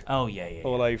logo. Oh yeah,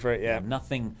 all over it. Yeah,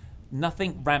 nothing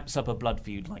ramps up a blood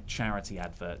feud like charity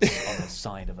adverts on the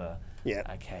side of a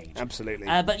cage. Absolutely.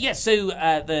 But yeah, so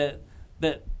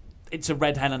it's a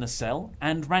Red Hell in a Cell,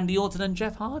 and Randy Orton and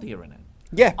Jeff Hardy are in it.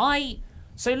 Yeah.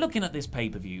 So looking at this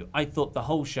pay-per-view, I thought the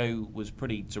whole show was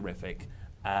pretty terrific.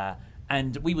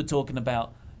 And we were talking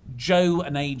about Joe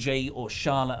and AJ or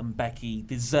Charlotte and Becky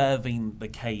deserving the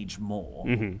cage more.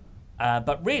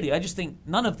 But really, I just think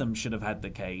none of them should have had the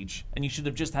cage, and you should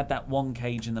have just had that one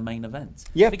cage in the main event.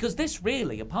 Yeah. Because this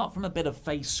really, apart from a bit of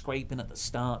face scraping at the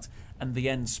start and the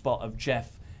end spot of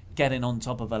Jeff getting on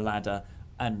top of a ladder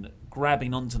and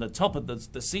grabbing onto the top of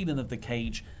the ceiling of the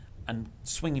cage and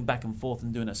swinging back and forth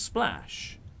and doing a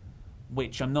splash,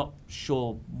 which I'm not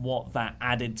sure what that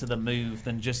added to the move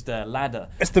than just a ladder.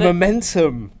 It's the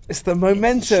momentum. It's the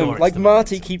momentum. Like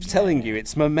Marty keeps telling you,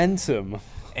 it's momentum.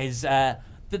 Is that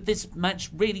this match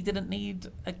really didn't need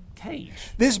a cage.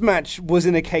 This match was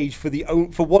in a cage for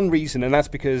one reason, and that's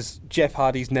because Jeff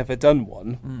Hardy's never done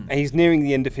one, and he's nearing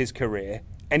the end of his career,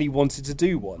 and he wanted to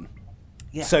do one.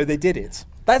 Yeah. So they did it.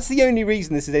 That's the only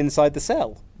reason this is inside the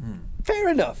cell. Fair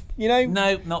enough,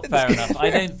 No, not fair enough.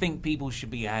 I don't think people should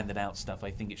be handing out stuff.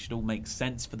 I think it should all make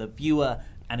sense for the viewer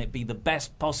and it be the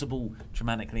best possible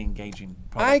dramatically engaging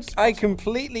product. I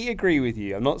completely agree with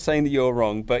you. I'm not saying that you're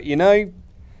wrong, but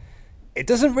it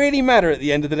doesn't really matter at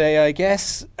the end of the day, I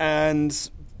guess, and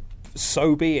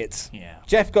so be it. Yeah.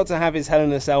 Jeff got to have his Hell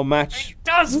in a Cell match. It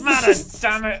does matter,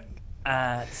 damn it.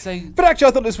 But actually,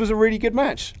 I thought this was a really good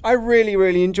match. I really,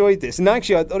 really enjoyed this. And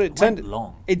actually, I thought it turned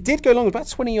long. It did go long, about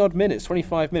 20-odd minutes,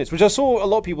 25 minutes, which I saw a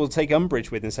lot of people take umbrage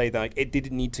with and say that it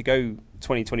didn't need to go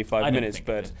 20, 25 minutes.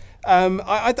 But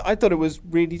I thought it was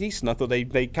really decent. I thought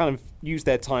they kind of used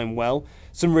their time well.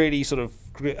 Some really sort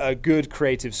of good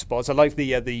creative spots. I like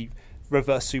the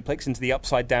reverse suplex into the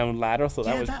upside down ladder. I thought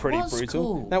that was pretty brutal.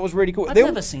 Cool. That was really cool. I've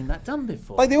never seen that done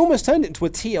before. Like, they almost turned it into a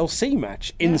TLC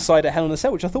match inside a Hell in a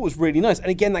Cell, which I thought was really nice. And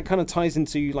again, that kind of ties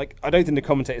into, like, I don't think the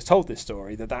commentators told this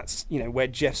story, that's where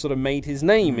Jeff sort of made his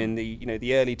name in the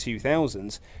the early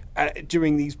 2000s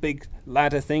during these big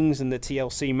ladder things and the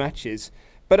TLC matches.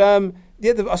 But I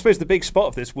suppose the big spot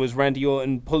of this was Randy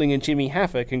Orton pulling in Jimmy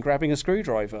Havoc and grabbing a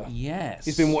screwdriver. Yes.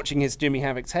 He's been watching his Jimmy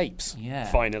Havoc tapes. Yeah.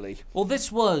 Finally. Well,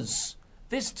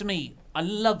 this to me, I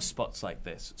love spots like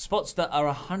this. Spots that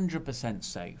are 100%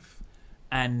 safe.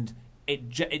 And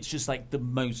it's just like the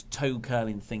most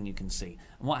toe-curling thing you can see.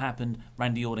 And what happened,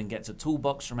 Randy Orton gets a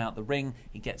toolbox from out the ring,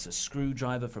 he gets a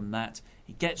screwdriver from that,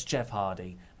 he gets Jeff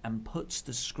Hardy and puts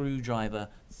the screwdriver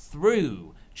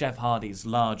through Jeff Hardy's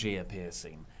large ear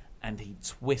piercing, and he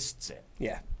twists it.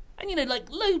 Yeah. And, like,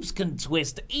 loops can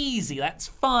twist easy, that's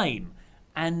fine.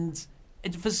 And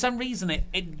for some reason,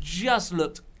 it just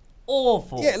looked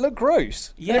awful. Yeah, it looked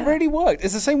gross. Yeah. And it really worked.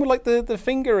 It's the same with like the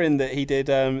finger in that he did,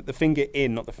 the finger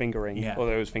in, not the fingering. Yeah.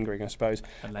 Although it was fingering, I suppose.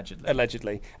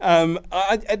 Allegedly.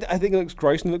 I think it looks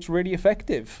gross and it looks really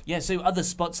effective. Yeah, so other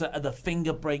spots are the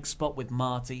finger break spot with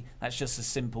Marty. That's just a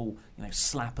simple,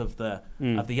 slap of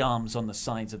the arms on the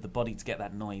sides of the body to get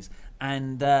that noise.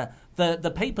 And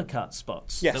the paper cut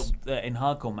spots yes. in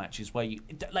hardcore matches where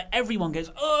everyone goes,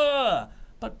 ugh,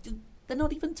 but they're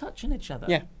not even touching each other.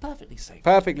 Yeah. Perfectly safe.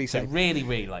 Perfectly safe. I really,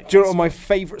 really like Do you know what my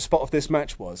favourite spot of this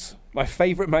match was? My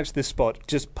favourite match of this spot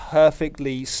just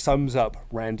perfectly sums up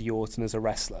Randy Orton as a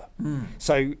wrestler.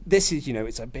 So this is,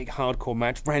 it's a big hardcore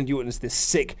match. Randy Orton is this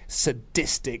sick,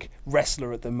 sadistic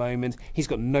wrestler at the moment. He's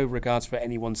got no regards for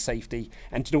anyone's safety.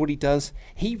 And do you know what he does?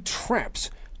 He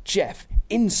traps Jeff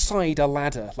inside a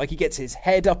ladder. Like, he gets his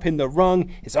head up in the rung,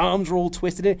 his arms are all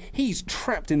twisted in. He's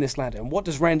trapped in this ladder. And what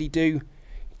does Randy do?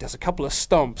 Does a couple of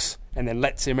stomps and then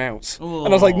lets him out. Ooh. And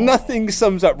I was like, nothing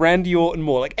sums up Randy Orton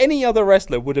more. Like, any other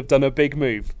wrestler would have done a big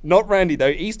move. Not Randy,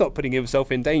 though. He's not putting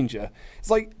himself in danger. It's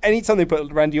like, anytime they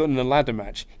put Randy Orton in a ladder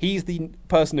match, he's the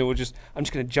person who will I'm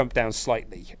just going to jump down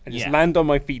slightly and just land on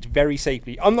my feet very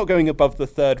safely. I'm not going above the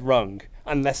third rung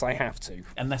unless I have to.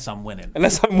 Unless I'm winning.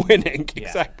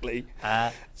 Exactly.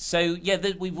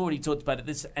 We've already talked about it.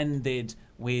 This ended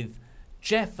with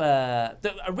Jeff, a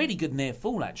really good near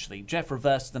fall, actually. Jeff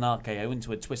reversed an RKO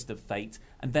into a twist of fate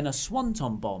and then a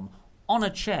swanton bomb on a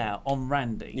chair on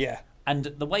Randy. Yeah. And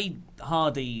the way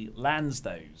Hardy lands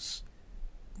those,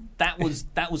 that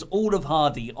was all of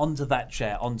Hardy onto that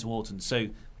chair, onto Orton. So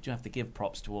we do have to give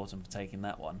props to Orton for taking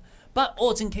that one. But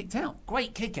Orton kicked out.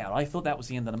 Great kick out. I thought that was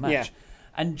the end of the match. Yeah.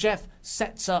 And Jeff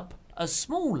sets up a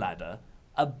small ladder,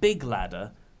 a big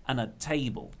ladder, and a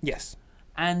table. Yes.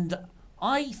 And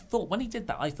I thought, when he did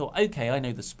that, okay, I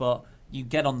know the spot. You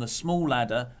get on the small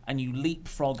ladder and you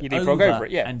leapfrog over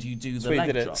it, yeah. And you do the leg drop. leg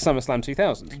He did drop. at SummerSlam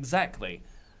 2000. Exactly.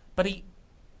 But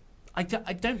I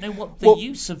don't know what the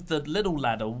use of the little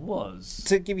ladder was.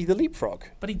 To give you the leapfrog.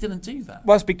 But he didn't do that.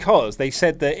 Well, it's because they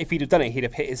said that if he'd have done it, he'd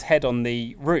have hit his head on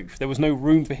the roof. There was no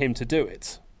room for him to do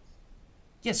it.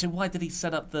 Yeah, so why did he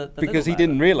set up the because he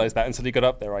didn't realise that until he got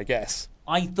up there, I guess.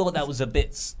 I thought that was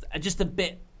just a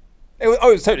bit... It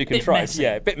was totally contrived.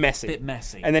 Yeah, a bit messy. Bit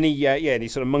messy. And then he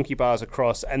sort of monkey bars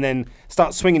across and then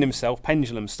starts swinging himself,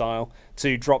 pendulum style,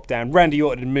 to drop down. Randy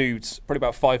Orton moved probably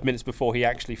about 5 minutes before he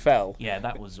actually fell. Yeah,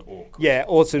 that was awkward. Yeah,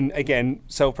 Orton, again,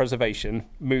 self-preservation,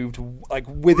 moved like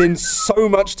within so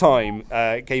much time,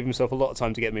 gave himself a lot of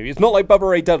time to get moving. It's not like Bubba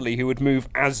Ray Dudley, who would move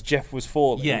as Jeff was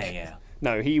falling. Yeah.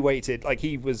 No, he waited. Like,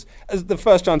 he was... As the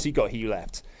first chance he got, he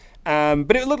left.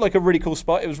 But it looked like a really cool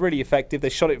spot. It was really effective. They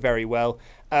shot it very well.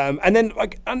 And then,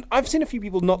 and I've seen a few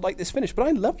people not like this finish, but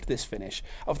I loved this finish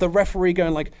of the referee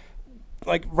going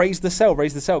like raise the cell,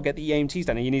 get the EMTs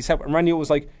down. He needs help. And Randy Orton was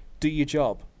like, do your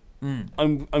job.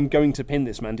 I'm going to pin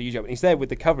this man. Do your job. And he's there with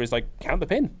the cover. He's like, count the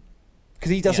pin, because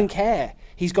he doesn't care.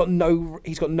 He's got no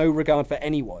regard for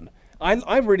anyone.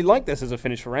 I really like this as a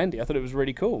finish for Randy. I thought it was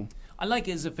really cool. I like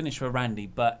it as a finish for Randy,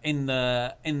 but in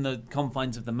the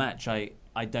confines of the match,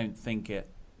 I don't think it.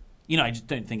 I just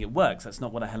don't think it works. That's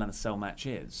not what a Hell in a Cell match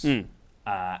is.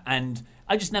 And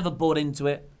I just never bought into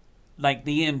it. Like,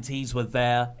 the EMTs were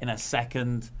there in a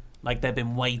second. Like, they've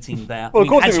been waiting there. Well, of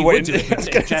course as they you were would do waiting.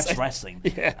 if Jeff's wrestling.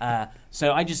 Yeah.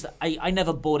 So I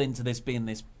never bought into this being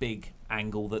this big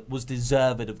angle that was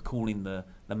deserved of calling the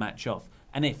match off.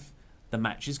 And if the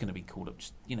match is going to be called up,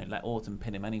 just, let Orton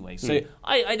pin him anyway. So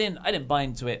I didn't buy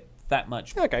into it that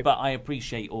much. Okay. But I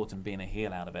appreciate Orton being a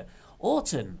heel out of it.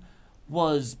 Orton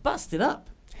was busted up.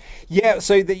 Yeah,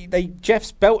 so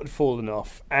Jeff's belt had fallen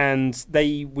off, and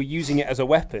they were using it as a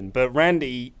weapon. But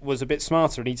Randy was a bit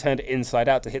smarter, and he turned it inside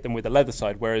out to hit them with the leather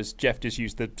side, whereas Jeff just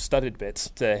used the studded bits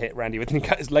to hit Randy with and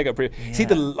cut his leg up. Yeah. See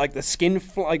the skin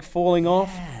falling off?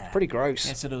 Yeah. Pretty gross.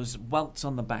 Yeah, so there was welts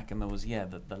on the back, and there was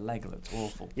the leg looked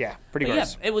awful. Yeah, pretty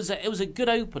gross. Yeah, it was a good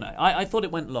opener. I thought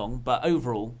it went long, but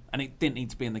overall, and it didn't need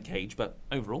to be in the cage, but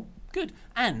overall, good.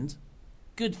 And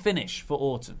good finish for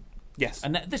Orton. Yes.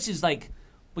 And this is like,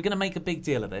 we're going to make a big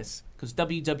deal of this because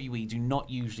WWE do not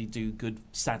usually do good,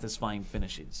 satisfying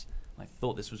finishes. I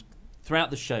thought this was,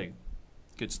 throughout the show,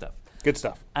 good stuff. Good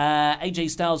stuff. AJ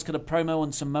Styles cut a promo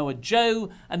on Samoa Joe,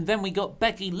 and then we got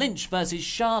Becky Lynch versus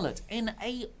Charlotte in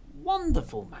a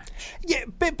wonderful match. Yeah,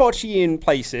 a bit botchy in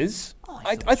places.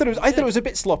 I thought it was a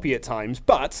bit sloppy at times,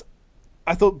 but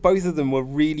I thought both of them were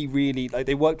really, really, like,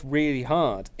 they worked really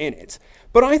hard in it.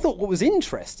 But I thought what was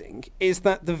interesting is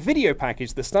that the video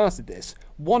package that started this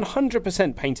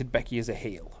 100% painted Becky as a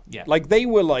heel. Yeah. Like, they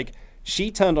were like,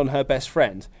 she turned on her best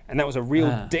friend, and that was a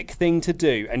real dick thing to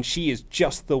do, and she is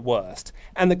just the worst.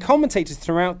 And the commentators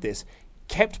throughout this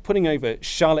kept putting over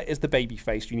Charlotte as the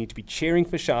babyface. You need to be cheering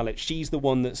for Charlotte. She's the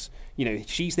one that's,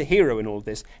 she's the hero in all of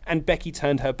this. And Becky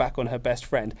turned her back on her best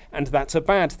friend, and that's a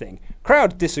bad thing.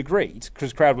 Crowd disagreed,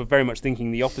 because crowd were very much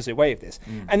thinking the opposite way of this.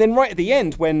 And then right at the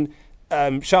end, when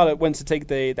Charlotte went to take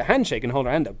the handshake and hold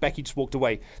her hand up, Becky just walked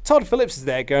away. Todd Phillips is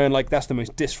there going like, that's the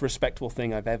most disrespectful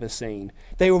thing I've ever seen.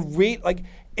 They were really, like,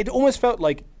 it almost felt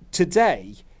like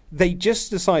today they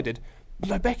just decided,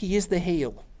 no, Becky is the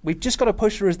heel. We've just got to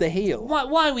push her as the heel.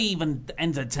 Why are we even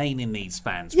entertaining these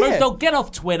fans? Yeah. They'll get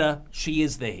off Twitter. She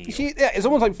is the heel. It's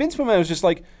almost like Vince McMahon was just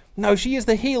like, no, she is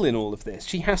the heel in all of this.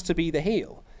 She has to be the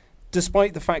heel.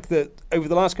 Despite the fact that over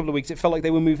the last couple of weeks it felt like they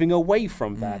were moving away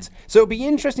from that. So it'll be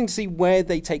interesting to see where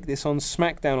they take this on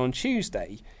SmackDown on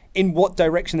Tuesday, in what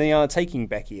direction they are taking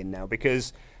Becky in now,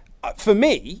 because for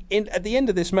me, at the end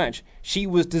of this match, she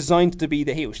was designed to be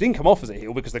the heel. She didn't come off as a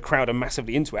heel because the crowd are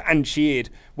massively into it and cheered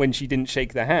when she didn't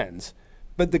shake their hands.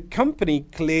 But the company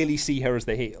clearly see her as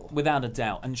the heel. Without a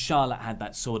doubt. And Charlotte had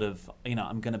that sort of,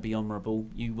 I'm going to be honourable.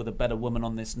 You were the better woman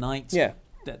on this night. Yeah.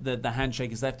 The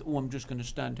handshake is left. Oh, I'm just going to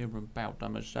stand here and pout.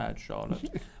 I'm a sad Charlotte.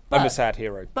 I'm a sad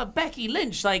hero. But Becky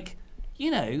Lynch,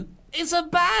 is a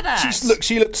badass.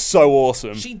 She looked so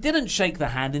awesome. She didn't shake the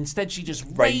hand. Instead, she just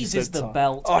raises the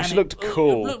belt. Oh, she looked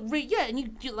cool. And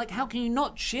you how can you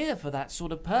not cheer for that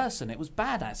sort of person? It was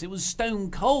badass. It was Stone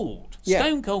Cold. Yeah.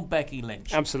 Stone Cold Becky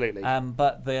Lynch. Absolutely.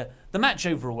 But the match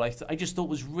overall, I just thought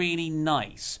was really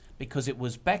nice because it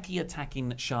was Becky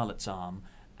attacking Charlotte's arm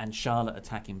and Charlotte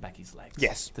attacking Becky's legs.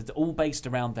 Yes. They're all based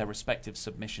around their respective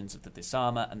submissions of the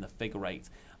disarmer and the figure eight.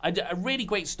 A really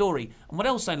great story. And what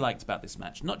else I liked about this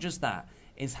match, not just that,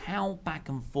 is how back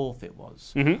and forth it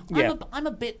was. Mm-hmm. Yeah. I'm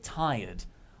a bit tired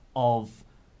of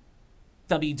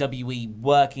WWE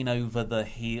working over the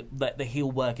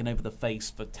heel working over the face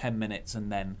for 10 minutes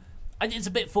and then... It's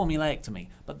a bit formulaic to me.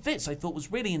 But this, I thought,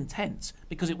 was really intense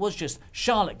because it was just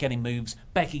Charlotte getting moves,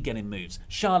 Becky getting moves,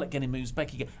 Charlotte getting moves,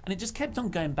 Becky and it just kept on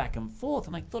going back and forth,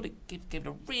 and I thought it gave it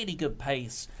a really good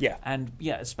pace. Yeah. And,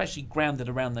 especially grounded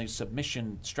around those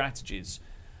submission strategies.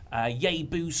 Yay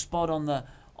boo spot on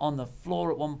the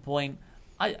floor at one point.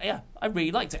 I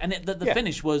really liked it. And the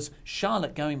finish was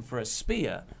Charlotte going for a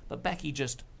spear, but Becky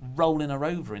just rolling her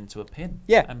over into a pin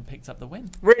and picked up the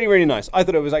win. Really, really nice. I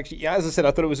thought it was actually, as I said,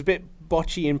 I thought it was a bit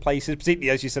botchy in places,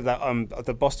 particularly as you said, that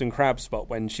the Boston Crab spot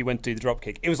when she went to do the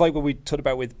dropkick. It was like what we talked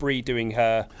about with Brie doing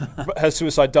her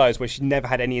suicide dives, where she never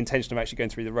had any intention of actually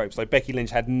going through the ropes. Like Becky Lynch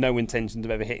had no intention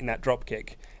of ever hitting that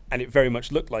dropkick, and it very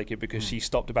much looked like it because she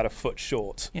stopped about a foot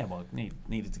short. Yeah, well,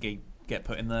 needed to get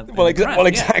put in the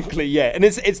exactly, yeah. And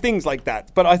it's things like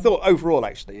that. But I thought overall,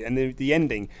 actually, and the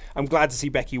ending, I'm glad to see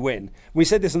Becky win. We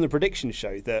said this on the prediction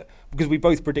show that because we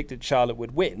both predicted Charlotte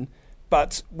would win,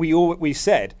 but we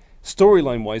said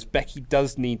storyline wise, Becky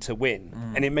does need to win,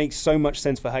 and it makes so much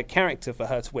sense for her character for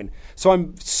her to win. So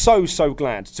I'm so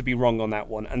glad to be wrong on that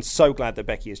one, and so glad that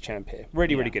Becky is champ here.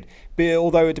 Really, really good. But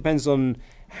although it depends on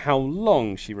how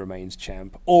long she remains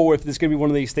champ, or if there's going to be one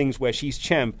of these things where she's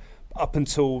champ up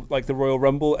until like the Royal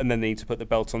Rumble, and then they need to put the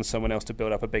belt on someone else to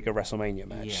build up a bigger WrestleMania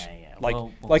match. Yeah.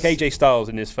 Like AJ Styles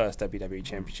in his first WWE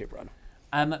Championship run.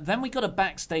 Then we got a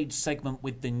backstage segment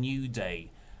with the New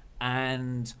Day,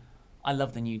 and I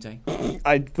love the New Day.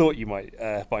 I thought you might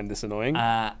find this annoying.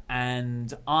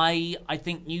 And I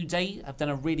think New Day have done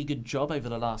a really good job over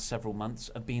the last several months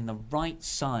of being the right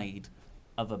side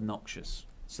of obnoxious.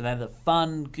 So they're the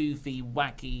fun, goofy,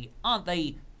 wacky, aren't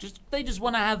they? They just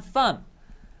want to have fun.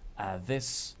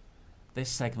 This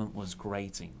segment was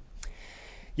grating.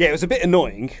 Yeah, it was a bit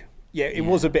annoying. Yeah, it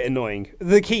was a bit annoying.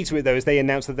 The key to it, though, is they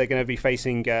announced that they're going to be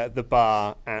facing the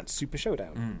Bar at Super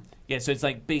Showdown. Yeah, so it's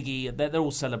like Biggie, they're all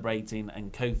celebrating,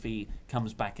 and Kofi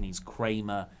comes back in his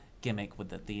Kramer gimmick with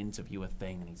the interviewer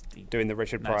thing, and he's doing the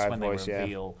Richard Pryor voice, they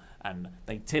reveal, and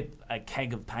they tip a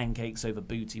keg of pancakes over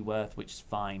Booty Worth, which is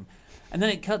fine. And then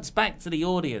it cuts back to the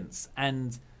audience,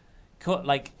 and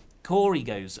Corey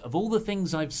goes, of all the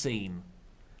things I've seen,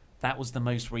 that was the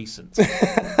most recent.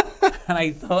 And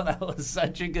I thought that was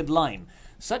such a good line.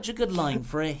 Such a good line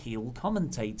for a heel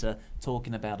commentator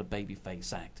talking about a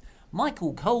babyface act.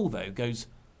 Michael Cole, though, goes,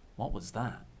 what was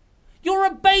that? You're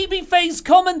a babyface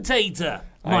commentator,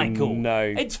 Michael. I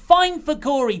know. It's fine for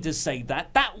Corey to say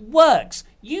that. That works.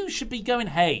 You should be going,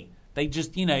 hey, They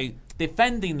just,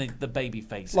 defending the baby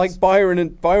faces. Like Byron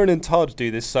and Todd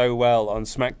do this so well on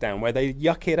SmackDown, where they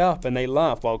yuck it up and they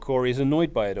laugh while Corey is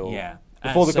annoyed by it all. Yeah.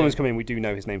 Before the comments come in, we do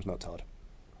know his name's not Todd.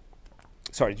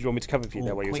 Sorry, did you want me to cover for you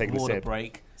there while you were taking a sip?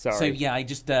 Break. Sorry. So yeah, I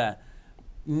just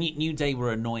New Day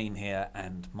were annoying here,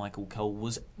 and Michael Cole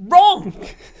was wrong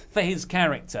for his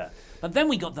character. But then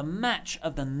we got the match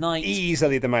of the night.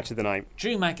 Easily the match of the night.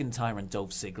 Drew McIntyre and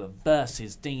Dolph Ziggler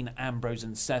versus Dean Ambrose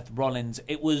and Seth Rollins.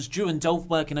 It was Drew and Dolph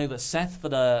working over Seth for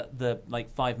the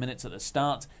 5 minutes at the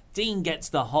start. Dean gets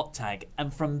the hot tag,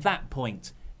 and from that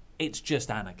point, it's just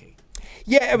anarchy.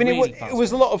 Yeah, I mean, Really it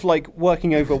was a lot of like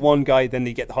working over one guy, then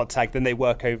they get the hot tag, then they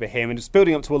work over him, and it's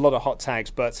building up to a lot of hot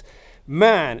tags. But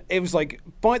man, it was like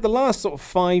by the last sort of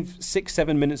 5, 6,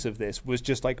 7 minutes of this was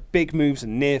just like big moves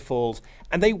and near falls,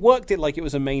 and they worked it like it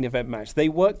was a main event match. They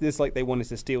worked this like they wanted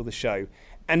to steal the show,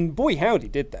 and boy howdy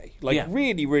did they!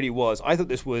 Really, really was. I thought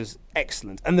this was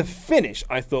excellent, and the finish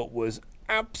I thought was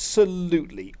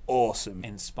absolutely awesome.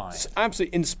 Inspired.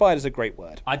 Absolutely inspired is a great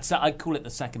word. I'd call it the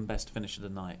second best finish of the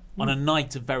night on a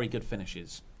night of very good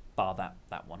finishes, bar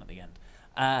that one at the end.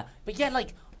 But yeah,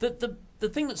 like the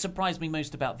thing that surprised me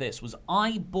most about this was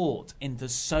I bought into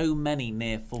so many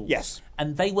near falls. Yes,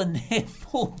 and they were near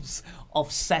falls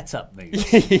of setup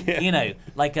moves. Yeah.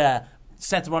 Like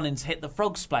Seth Rollins hit the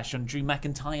frog splash on Drew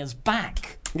McIntyre's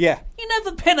back. Yeah. You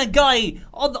never pin a guy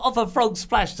off a frog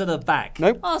splash to the back.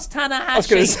 Nope. Ask Tanahashi. I was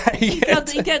going to say,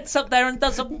 he gets up there and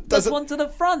does one to the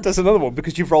front. Does another one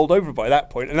because you've rolled over by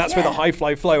that point, and that's where the high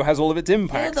fly flow has all of its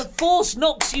impact. Yeah, the force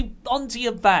knocks you onto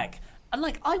your back. And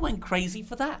I went crazy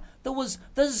for that. There was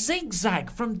the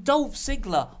zigzag from Dolph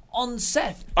Ziggler on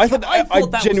Seth. I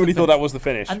genuinely thought that was the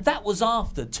finish. And that was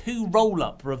after 2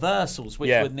 roll-up reversals, which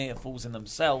were near falls in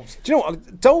themselves. Do you know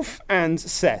what? Dolph and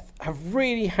Seth have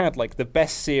really had like the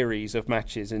best series of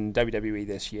matches in WWE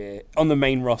this year, on the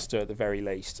main roster at the very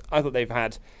least. I thought they've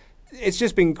had... It's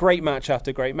just been great match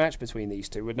after great match between these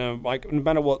two. No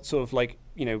matter what sort of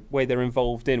way they're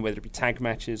involved in, whether it be tag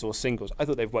matches or singles, I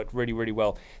thought they've worked really, really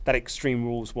well. That Extreme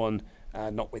Rules one,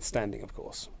 notwithstanding, of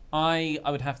course. I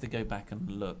would have to go back and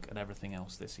look at everything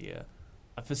else this year.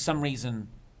 For some reason,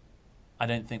 I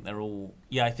don't think they're all...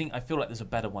 Yeah, I feel like there's a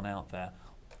better one out there.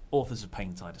 Authors of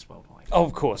Pain, Titus Worldwide. Oh,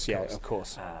 of course, yeah, of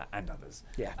course. And others.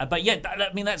 Yeah. But yeah,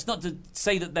 I mean, that's not to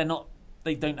say that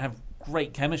they don't have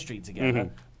great chemistry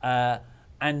together. Mm-hmm.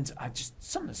 And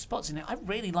some of the spots in it, I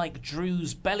really like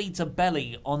Drew's belly to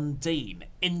belly on Dean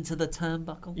into the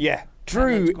turnbuckle. Yeah,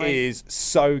 Drew is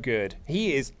so good.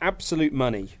 He is absolute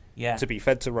money to be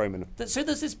fed to Roman. So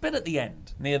there's this bit at the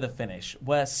end, near the finish,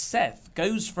 where Seth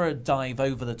goes for a dive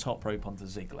over the top rope onto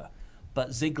Ziggler, but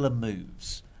Ziggler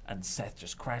moves, and Seth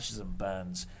just crashes and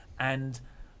burns. And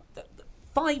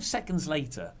 5 seconds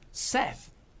later, Seth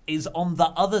is on the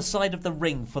other side of the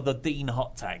ring for the Dean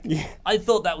hot tag. Yeah. I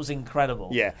thought that was incredible.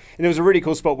 Yeah, and there was a really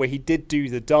cool spot where he did do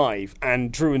the dive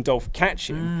and Drew and Dolph catch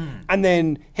him. And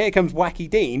then here comes Wacky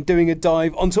Dean doing a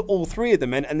dive onto all 3 of the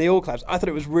men and they all collapsed. I thought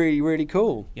it was really, really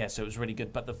cool. Yeah, so it was really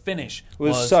good. But the finish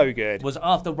was so good. Was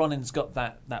after Rollins got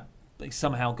that he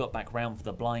somehow got back round for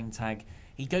the blind tag,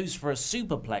 he goes for a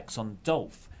superplex on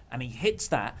Dolph and he hits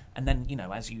that and then,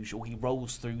 as usual, he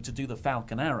rolls through to do the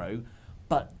Falcon Arrow.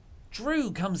 But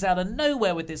Drew comes out of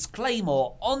nowhere with this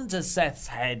Claymore onto Seth's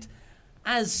head.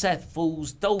 As Seth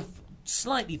falls, Dolph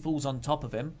slightly falls on top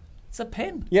of him. It's a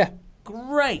pin. Yeah.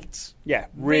 Great. Yeah,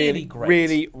 really great.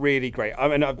 Really, really great. I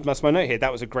mean, that's my note here.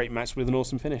 That was a great match with an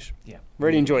awesome finish. Yeah.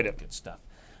 Really enjoyed it. Good stuff.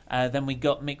 Then we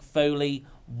got Mick Foley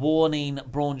warning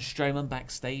Braun Strowman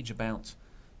backstage about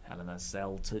Hell in a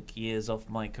Cell took years off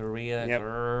my career.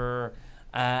 Yep.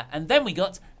 And then we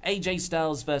got AJ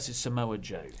Styles versus Samoa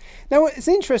Joe. Now, it's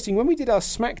interesting. When we did our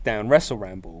SmackDown Wrestle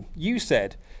Ramble, you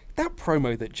said that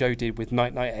promo that Joe did with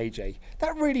Night Night AJ,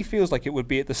 that really feels like it would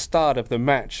be at the start of the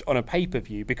match on a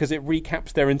pay-per-view because it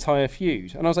recaps their entire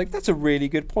feud. And I was like, that's a really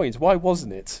good point. Why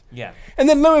wasn't it? Yeah. And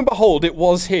then lo and behold, it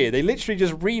was here. They literally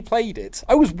just replayed it.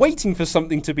 I was waiting for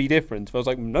something to be different. But I was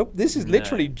like, nope, this is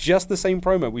literally just the same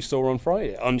promo we saw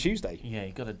on Tuesday. Yeah,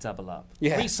 you got to double up.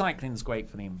 Yeah. Recycling's great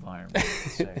for the environment.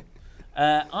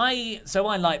 I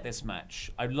like this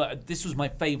match. This was my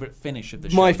favourite finish of the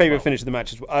show. My favourite finish of the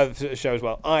match, the show as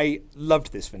well. I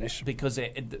loved this finish because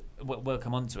we'll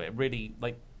come on to it. Really,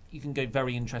 you can go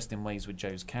very interesting ways with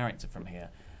Joe's character from here.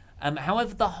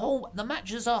 However, the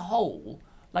match as a whole,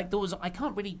 I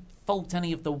can't really fault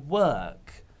any of the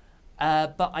work,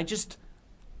 but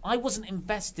I wasn't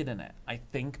invested in it. I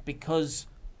think because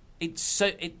it's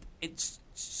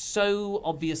so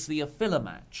obviously a filler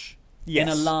match. Yes. In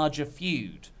a larger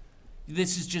feud.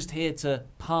 This is just here to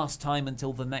pass time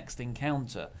until the next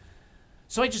encounter.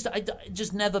 So it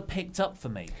just never picked up for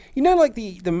me. You know, like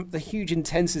the huge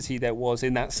intensity there was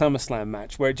in that SummerSlam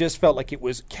match, where it just felt like it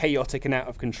was chaotic and out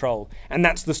of control. And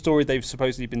that's the story they've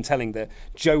supposedly been telling, that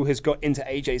Joe has got into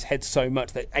AJ's head so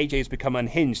much that AJ has become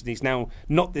unhinged and he's now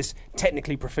not this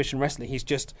technically proficient wrestler, he's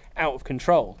just out of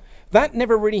control. That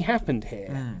never really happened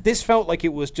here. This felt like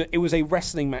it was a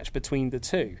wrestling match between the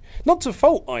two. Not to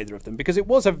fault either of them, because it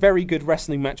was a very good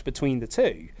wrestling match between the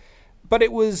two. But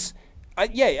it was... I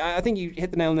think you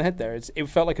hit the nail on the head there. It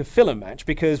felt like a filler match,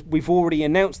 because we've already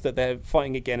announced that they're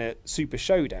fighting again at Super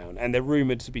Showdown, and they're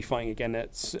rumoured to be fighting again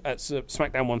at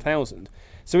SmackDown 1000.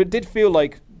 So it did feel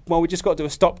like, well, we just got to do a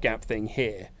stopgap thing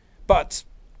here. But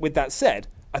with that said,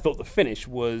 I thought the finish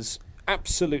was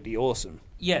absolutely awesome.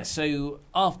 Yeah, so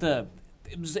after...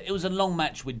 It was a long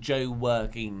match with Joe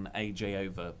working AJ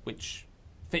over, which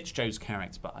fits Joe's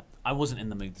character, but I wasn't in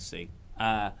the mood to see.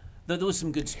 There was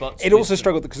some good spots. It also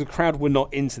struggled because the crowd were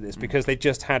not into this, because they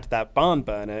just had that barn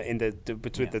burner in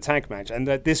the tag match, and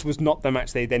this was not the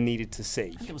match they then needed to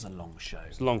see. I think it was a long show. It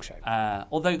was a long show.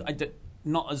 Although it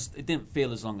didn't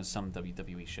feel as long as some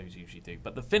WWE shows usually do.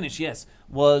 But the finish, yes,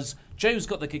 was Joe's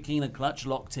got the Coquina clutch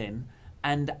locked in,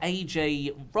 and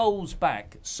AJ rolls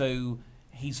back, so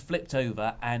he's flipped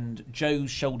over, and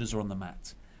Joe's shoulders are on the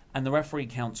mat, and the referee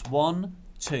counts 1,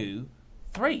 2,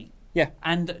 3. Yeah.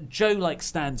 And Joe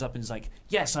stands up and is like,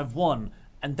 yes, I've won.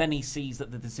 And then he sees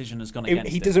that the decision has gone against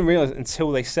him. He doesn't realise it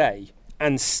until they say,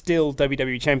 and still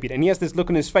WWE champion. And he has this look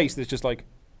on his face that's just like,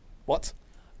 what?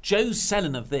 Joe's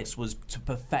selling of this was to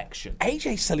perfection.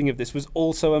 AJ's selling of this was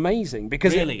also amazing.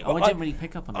 Because really? I didn't really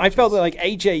pick up on it. I felt that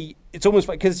AJ, it's almost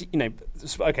like, because,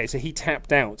 okay, so he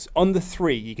tapped out. On the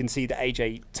 3, you can see that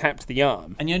AJ tapped the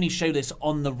arm. And you only show this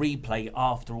on the replay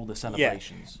after all the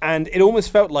celebrations. Yeah. And it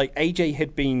almost felt like AJ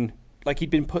had been...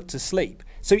 he'd been put to sleep.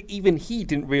 So even he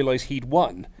didn't realise he'd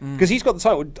won. Because he's got the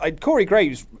title. Corey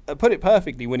Graves put it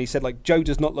perfectly when he said, Joe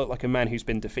does not look like a man who's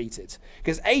been defeated.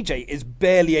 Because AJ is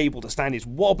barely able to stand. He's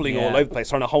wobbling all over the place,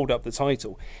 trying to hold up the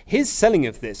title. His selling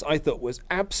of this, I thought, was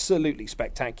absolutely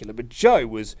spectacular. But Joe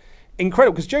was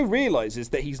incredible, because Joe realises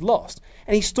that he's lost.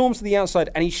 And he storms to the outside,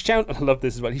 and he's shouting, I love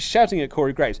this as well, he's shouting at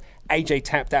Corey Graves, AJ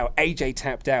tapped out, AJ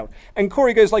tapped out. And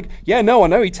Corey goes yeah, no, I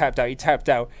know he tapped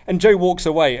out. And Joe walks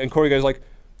away, and Corey goes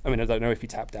I don't know if he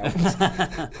tapped out.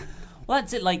 Well,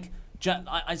 that's it.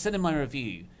 I said in my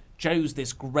review, Joe's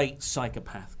this great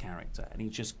psychopath character, and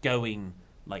he's just going,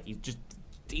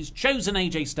 he's chosen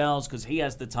AJ Styles because he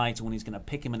has the title, and he's going to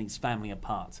pick him and his family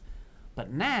apart.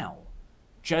 But now,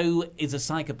 Joe is a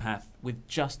psychopath with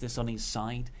justice on his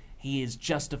side. He is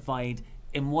justified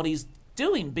in what he's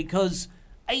doing, because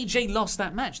AJ lost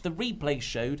that match. The replay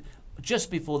showed just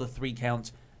before the 3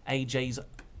 count, AJ's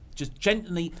just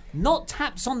gently, not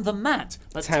taps on the mat,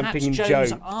 but tapping taps Joe's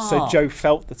Joe. arm. So Joe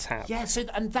felt the tap. Yeah,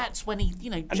 and that's when he,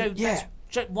 Joe,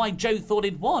 why Joe thought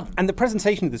he'd won. And the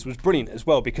presentation of this was brilliant as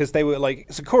well, because they were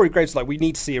so Corey Graves was we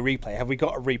need to see a replay. Have we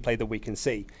got a replay that we can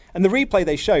see? And the replay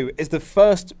they show is the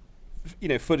first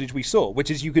footage we saw, which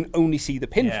is you can only see the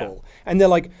pinfall. Yeah. And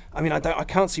they're I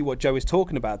can't see what Joe is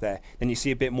talking about there. Then you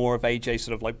see a bit more of AJ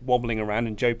sort of wobbling around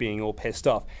and Joe being all pissed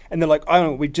off. And they're I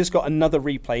don't know, we've just got another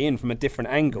replay in from a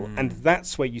different angle. And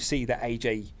that's where you see that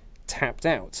AJ tapped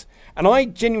out. And I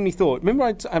genuinely thought, remember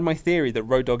I had my theory that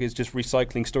Road Dogg is just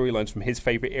recycling storylines from his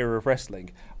favourite era of wrestling?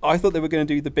 I thought they were going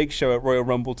to do the big show at Royal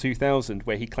Rumble 2000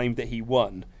 where he claimed that he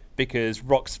won, because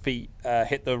Rock's feet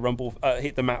hit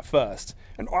the mat first,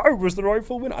 and I was the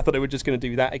rightful winner. I thought they were just going to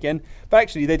do that again, but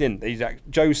actually they didn't.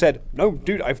 Joe said, "No,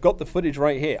 dude, I've got the footage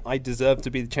right here. I deserve to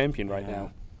be the champion right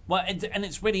now." Well, and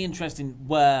it's really interesting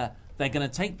where they're going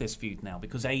to take this feud now,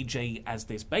 because AJ, as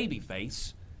this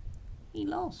babyface, he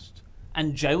lost,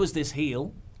 and Joe, as this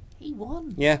heel, he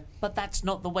won. Yeah, but that's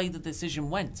not the way the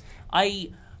decision went.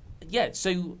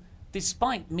 So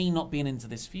despite me not being into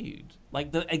this feud,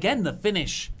 the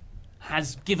finish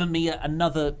has given me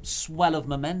another swell of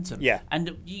momentum. Yeah.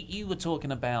 And you were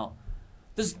talking about...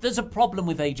 There's a problem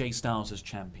with AJ Styles as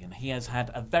champion. He has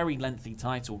had a very lengthy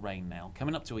title reign now,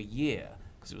 coming up to a year,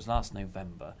 because it was last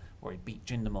November, where he beat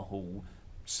Jinder Mahal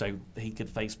so he could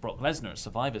face Brock Lesnar at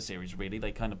Survivor Series, really.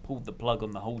 They kind of pulled the plug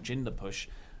on the whole Jinder push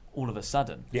all of a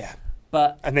sudden. Yeah.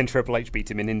 And then Triple H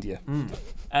beat him in India.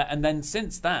 And then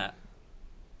since that...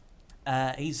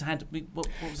 he's had... What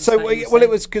was it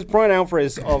was because Brian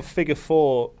Alvarez of Figure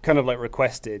 4 kind of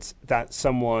requested that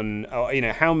someone,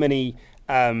 how many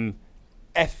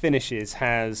F finishes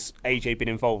has AJ been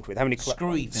involved with? How many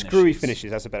screwy finishes?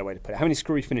 That's a better way to put it. How many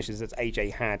screwy finishes has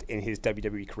AJ had in his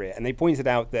WWE career? And they pointed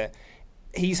out that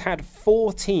he's had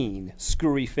 14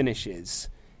 screwy finishes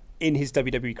in his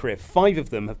WWE career. 5 of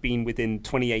them have been within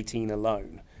 2018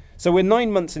 alone. So we're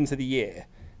 9 months into the year.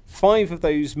 5 of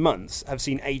those months have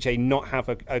seen AJ not have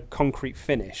a concrete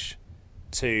finish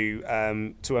to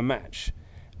a match.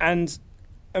 And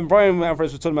Brian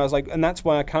Alvarez was talking about, I was like, and that's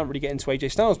why I can't really get into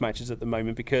AJ Styles matches at the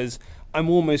moment, because I'm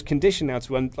almost conditioned now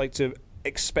to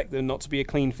expect them not to be a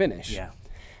clean finish. Yeah.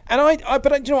 And I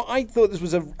thought this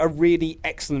was a really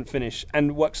excellent finish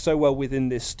and works so well within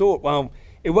this story. Well,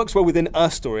 it works well within a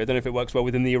story. I don't know if it works well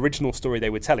within the original story they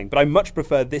were telling, but I much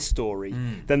prefer this story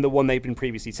than the one they've been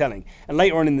previously telling. And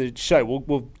later on in the show,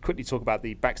 we'll quickly talk about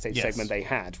the backstage segment they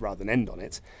had rather than end on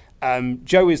it.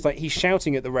 Joe is like, he's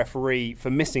shouting at the referee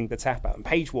for missing the tap out, and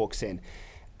Paige walks in,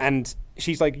 and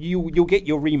she's like, you'll get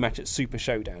your rematch at Super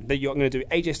Showdown. That you're going to do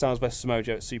AJ Styles versus Samoa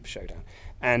Joe at Super Showdown.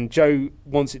 And Joe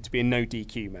wants it to be a no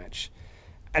DQ match.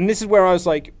 And this is where I was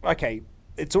like, okay,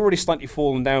 it's already slightly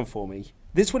fallen down for me.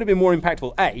 This would have been more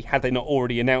impactful, A, had they not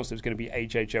already announced it was going to be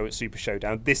AJ Joe at Super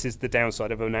Showdown. This is the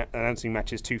downside of announcing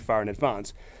matches too far in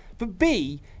advance. But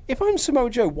B, if I'm Samoa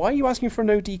Joe, why are you asking for a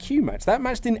no DQ match? That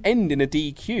match didn't end in a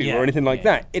DQ or anything like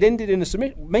that. It ended in a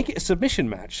submission. Make it a submission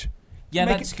match. Yeah,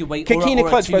 that's a good way. Or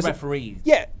a two-referee.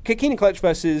 Yeah, Kikina Clutch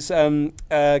versus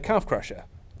Calf Crusher.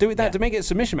 Do it that to make it a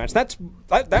submission match. That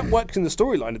works in the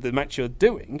storyline of the match you're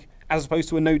doing, as opposed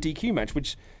to a no DQ match,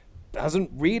 which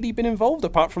hasn't really been involved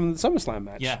apart from the SummerSlam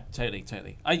match. Yeah, totally.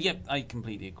 I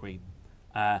completely agree.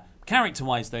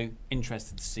 Character-wise, though,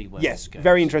 interested to see where this goes.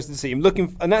 Very interested to see him.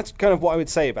 And that's kind of what I would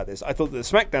say about this. I thought that the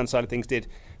SmackDown side of things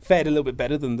fared a little bit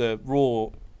better than the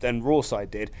Raw side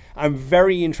did. I'm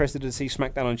very interested to see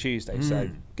SmackDown on Tuesday, so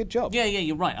good job. Yeah,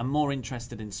 you're right. I'm more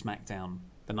interested in SmackDown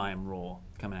than I am Raw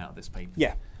coming out of this paper.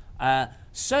 Yeah.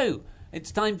 So,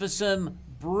 it's time for some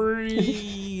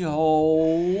Brie-hole.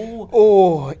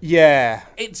 Oh, yeah.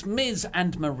 It's Miz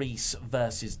and Maurice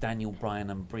versus Daniel Bryan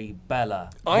and Brie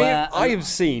Bella. I have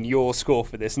seen your score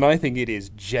for this, and I think it is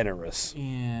generous.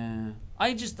 Yeah.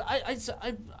 I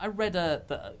read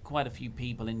quite a few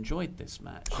people enjoyed this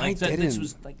match. I didn't. This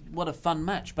was what a fun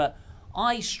match, but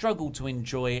I struggle to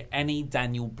enjoy any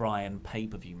Daniel Bryan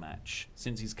pay-per-view match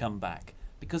since he's come back,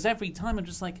 because every time I'm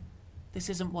just like, this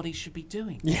isn't what he should be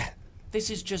doing. Yeah. This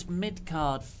is just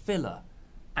mid-card filler,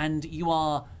 and you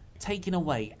are taking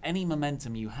away any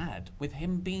momentum you had with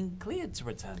him being cleared to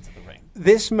return to the ring.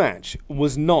 This match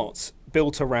was not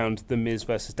built around the Miz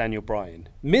versus Daniel Bryan.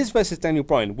 Miz versus Daniel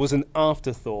Bryan was an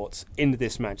afterthought in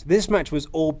this match. This match was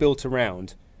all built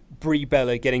around Brie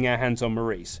Bella getting her hands on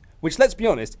Maurice, which, let's be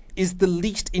honest, is the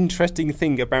least interesting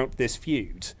thing about this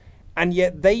feud. And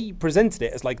yet they presented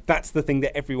it as like, that's the thing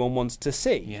that everyone wants to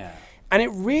see. Yeah. And it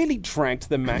really dragged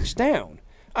the match down.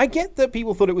 I get that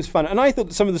people thought it was fun, and I thought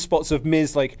that some of the spots of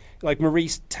Miz, like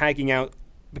Maurice tagging out,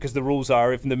 because the rules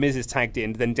are if the Miz is tagged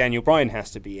in, then Daniel Bryan has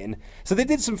to be in. So they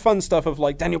did some fun stuff of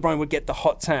like Daniel Bryan would get the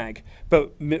hot tag,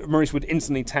 but Maurice would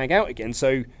instantly tag out again,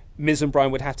 so Miz and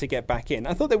Bryan would have to get back in.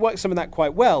 I thought they worked some of that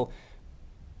quite well,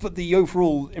 but the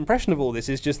overall impression of all this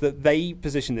is just that they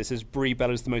position this as Brie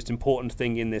Bella's the most important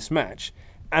thing in this match.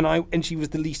 And she was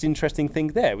the least interesting thing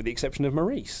there, with the exception of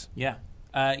Maurice. Yeah.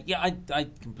 I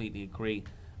completely agree.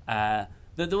 There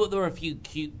were a few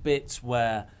cute bits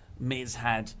where Miz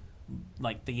had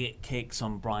like the it kicks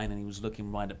on Bryan and he was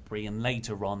looking right at Brie, and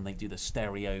later on they do the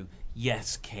stereo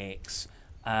yes kicks.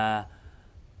 And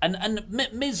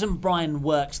Miz and Bryan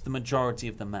worked the majority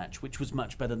of the match, which was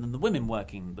much better than the women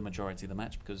working the majority of the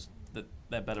match because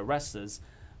they're better wrestlers.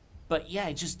 But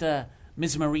yeah, just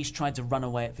Miz and Maurice tried to run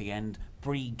away at the end.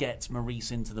 Brie gets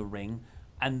Maurice into the ring,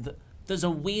 and there's a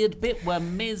weird bit where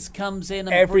Miz comes in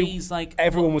and Brie's like...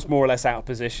 Everyone was more or less out of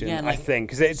position, I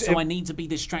think. I need to be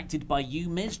distracted by you,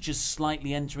 Miz, just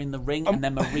slightly entering the ring, and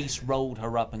then Maurice rolled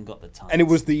her up and got the title. And it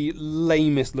was the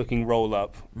lamest looking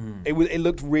roll-up. It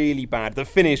looked really bad. The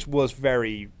finish was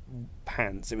very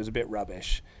pants. It was a bit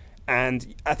rubbish.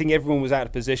 And I think everyone was out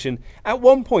of position. At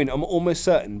one point, I'm almost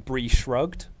certain Brie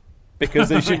shrugged. Because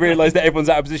then she realised that everyone's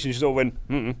out of position, she sort of went,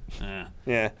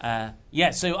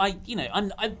 yeah. So I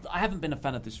haven't been a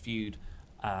fan of this feud.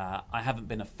 I haven't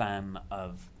been a fan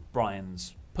of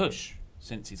Bryan's push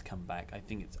since he's come back. I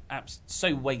think it's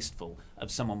so wasteful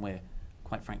of someone we're,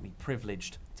 quite frankly,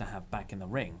 privileged to have back in the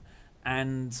ring.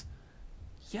 And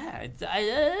yeah,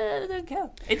 I don't care.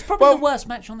 It's probably the worst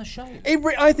match on the show.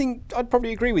 I think I'd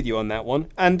probably agree with you on that one.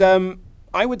 And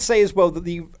I would say as well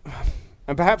that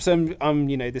and perhaps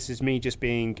this is me just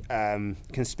being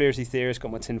conspiracy theorist,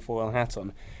 got my tinfoil hat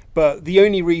on. But the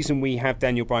only reason we have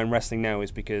Daniel Bryan wrestling now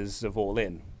is because of All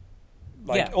In.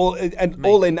 All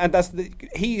In, and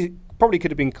he probably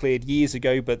could have been cleared years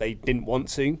ago, but they didn't want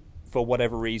to for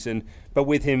whatever reason. But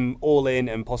with him All In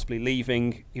and possibly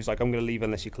leaving, he was like, I'm going to leave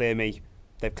unless you clear me.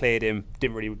 They've cleared him.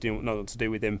 Didn't really know what to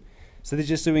do with him. So they're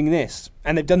just doing this.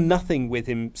 And they've done nothing with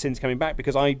him since coming back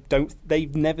because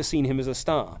they've never seen him as a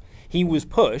star. He was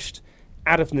pushed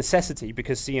out of necessity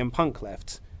because CM Punk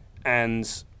left.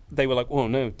 And they were like, oh,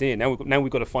 no, dear, now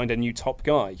we've got to find a new top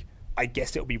guy. I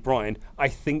guess it'll be Bryan. I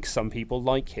think some people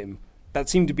like him. That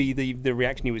seemed to be the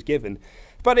reaction he was given.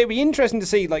 But it'd be interesting to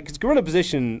see, like, because Gorilla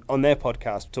Position on their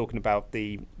podcast talking about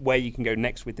where you can go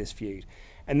next with this feud.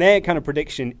 And their kind of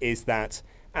prediction is that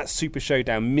at Super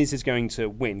Showdown, Miz is going to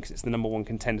win because it's the number one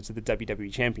contender to the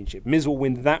WWE Championship. Miz will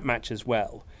win that match as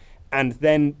well and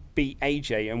then beat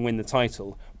AJ and win the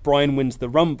title. Bryan wins the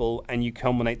Rumble and you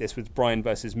culminate this with Bryan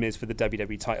versus Miz for the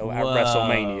WWE title at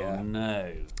WrestleMania.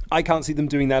 No. I can't see them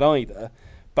doing that either,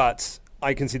 but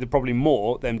I can see probably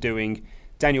more them doing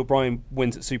Daniel Bryan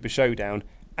wins at Super Showdown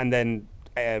and then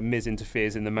Miz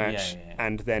interferes in the match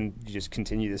and then you just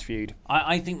continue this feud.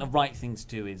 I think the right thing to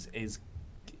do is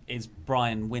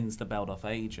Bryan wins the belt off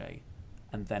AJ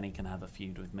and then he can have a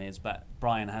feud with Miz. But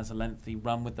Bryan has a lengthy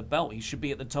run with the belt. He should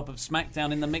be at the top of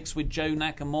SmackDown in the mix with Joe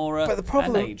Nakamura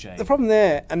and AJ. The problem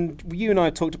there, and you and I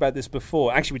talked about this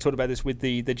before, actually we talked about this with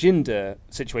the Jinder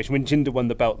situation, when Jinder won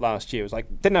the belt last year. It was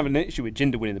like, didn't have an issue with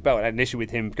Jinder winning the belt. I had an issue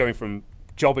with him going from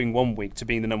jobbing one week to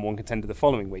being the number one contender the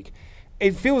following week.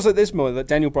 It feels at this moment that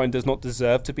Daniel Bryan does not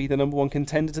deserve to be the number one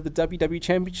contender to the WWE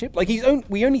Championship. Like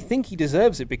we only think he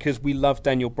deserves it because we love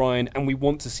Daniel Bryan and we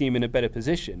want to see him in a better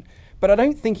position. But I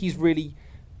don't think he's really,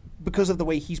 because of the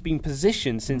way he's been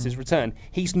positioned since his return,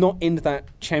 he's not in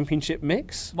that championship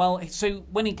mix. Well, so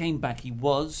when he came back, he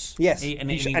was. Yes, he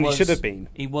should have been.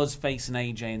 He was facing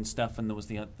AJ and stuff, and there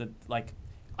was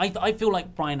I feel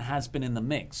like Bryan has been in the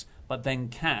mix, but then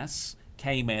Cass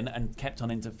came in and kept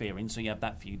on interfering, so you have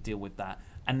that feud, deal with that.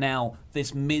 And now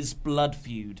this Miz Blood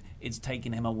feud is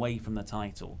taking him away from the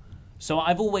title. So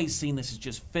I've always seen this as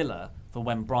just filler for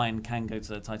when Bryan can go to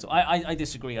the title. I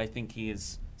disagree. I think he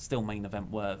is still main event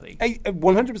worthy.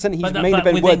 100% he's main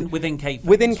event worthy. Within kayfabe.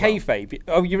 Within kayfabe.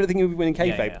 Oh, you really think he'll be winning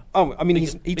kayfabe? Yeah. Oh, I mean,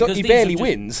 he barely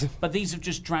wins. But these have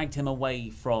just dragged him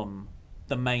away from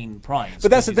the main prize. But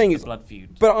that's the thing, is blood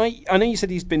feud. But I know you said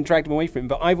he's been dragged away from him,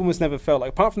 but I've almost never felt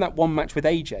like, apart from that one match with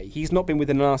AJ, he's not been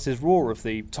within an arse's roar of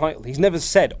the title. He's never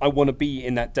said, I want to be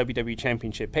in that WWE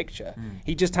Championship picture.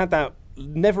 He just had that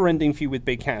never-ending feud with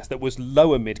Big Cass that was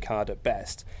lower mid-card at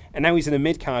best, and now he's in a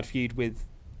mid-card feud with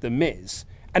The Miz.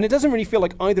 And it doesn't really feel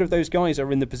like either of those guys are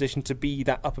in the position to be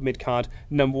that upper mid-card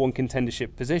number one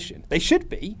contendership position. They should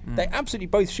be. They absolutely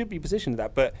both should be positioned at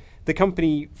that, but the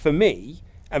company, for me,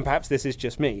 and perhaps this is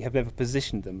just me, have never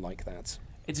positioned them like that.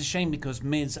 It's a shame because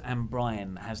Miz and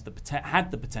Bryan had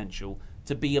the potential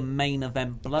to be a main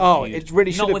event blood feud. It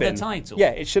really should have been. Not with the title.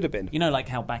 Yeah, it should have been. You know, like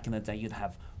how back in the day you'd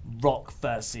have Rock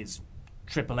versus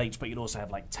Triple H, but you'd also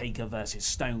have like Taker versus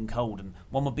Stone Cold, and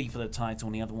one would be for the title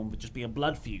and the other one would just be a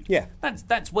blood feud. Yeah.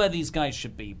 That's where these guys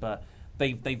should be, but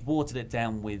they've watered it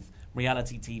down with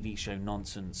reality TV show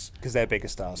nonsense. Because they're bigger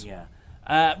stars. Yeah.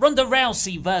 Ronda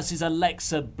Rousey versus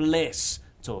Alexa Bliss.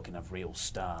 Talking of real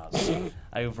stars,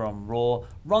 over on Raw.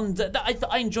 Ronda,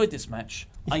 I enjoyed this match.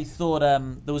 I thought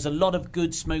there was a lot of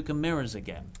good smoke and mirrors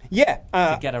again. Yeah.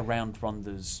 To get around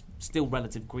Ronda's still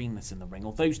relative greenness in the ring.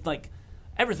 Although, like,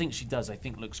 everything she does, I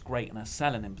think, looks great, and her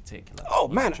selling in particular. Oh,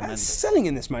 man, her selling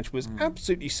in this match was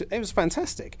absolutely... It was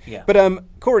fantastic. Yeah. But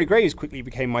Corey Graves quickly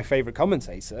became my favourite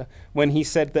commentator when he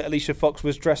said that Alicia Fox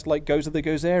was dressed like Gozer the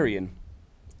Gozerian.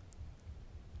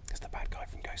 It's the bad guy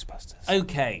from Ghostbusters.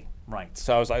 Okay. Right.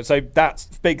 So I was like, so that's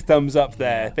big thumbs up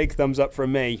there. Yeah. Big thumbs up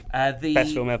from me.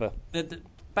 Best film ever.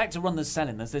 Back to Ronda's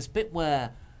selling. There's this bit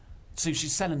where, so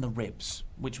she's selling the ribs,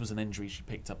 which was an injury she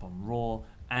picked up on Raw,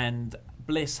 and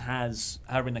Bliss has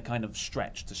her in a kind of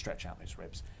stretch to stretch out those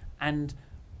ribs. And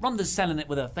Ronda's selling it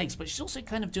with her face, but she's also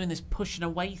kind of doing this pushing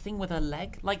away thing with her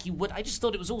leg, like you would. I just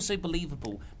thought it was also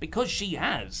believable because she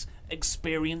has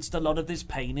experienced a lot of this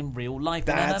pain in real life.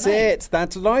 That's it.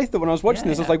 That's what I thought when I was watching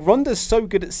this. I was like, Ronda's so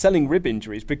good at selling rib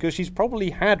injuries because she's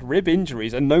probably had rib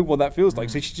injuries and know what that feels like.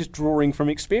 So she's just drawing from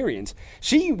experience.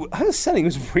 Her selling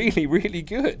was really, really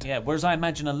good. Yeah. Whereas I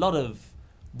imagine a lot of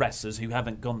wrestlers who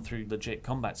haven't gone through legit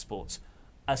combat sports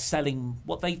are selling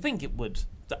what they think it would.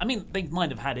 I mean, they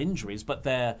might have had injuries, but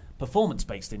they're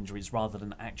performance-based injuries rather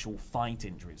than actual fight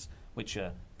injuries, which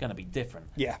are going to be different.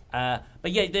 Yeah.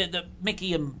 But yeah, the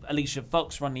Mickey and Alicia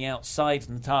Fox were on the outside.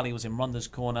 Natalya was in Ronda's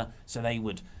corner, so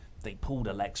they pulled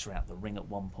Alexa out the ring at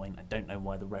one point. I don't know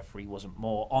why the referee wasn't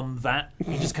more on that.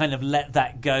 He just kind of let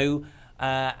that go.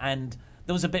 And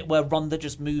there was a bit where Ronda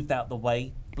just moved out the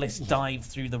way. Bliss dived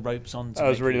through the ropes onto that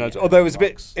was really nice. Although it was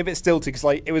a bit stilted, because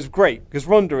like, it was great, because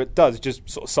Ronda just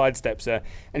sort of sidesteps her,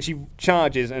 and she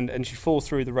charges and she falls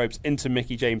through the ropes into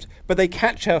Mickie James. But they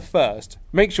catch her first,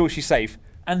 make sure she's safe,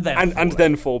 And then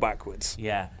then fall backwards.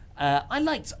 Yeah.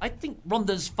 I think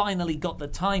Ronda's finally got the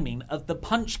timing of the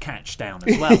punch catch down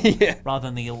as well, rather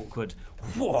than the awkward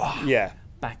whoa. Yeah.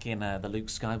 Back in the Luke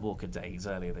Skywalker days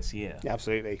earlier this year.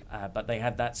 Absolutely. But they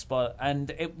had that spot.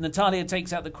 And Natalya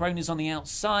takes out the cronies on the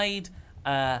outside.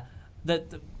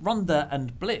 Ronda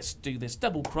and Bliss do this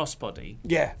double crossbody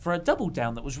for a double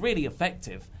down that was really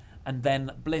effective. And then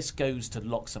Bliss goes to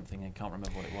lock something. I can't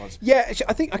remember what it was. Yeah,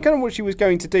 I can't remember what she was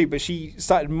going to do, but she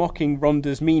started mocking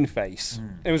Ronda's mean face.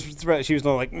 It was she was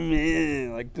like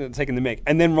taking the mick,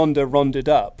 and then Ronda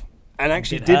up and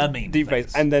actually did her mean deep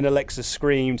face. And then Alexa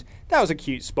screamed. That was a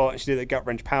cute spot. She did the gut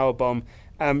wrench powerbomb.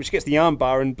 She gets the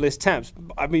armbar and Bliss taps.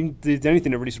 I mean, the only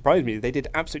thing that really surprised me, they did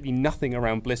absolutely nothing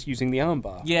around Bliss using the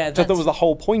armbar. Yeah, which I thought was the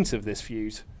whole point of this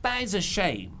feud. That is a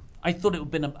shame. I thought it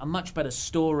would have been a much better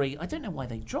story. I don't know why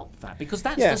they dropped that, because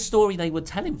that's the story they were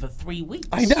telling for 3 weeks.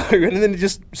 I know, and then it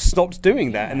just stopped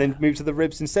doing that and then moved to the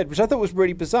ribs instead, which I thought was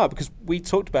really bizarre, because we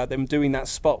talked about them doing that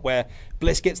spot where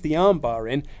Bliss gets the armbar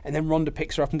in and then Ronda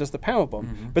picks her up and does the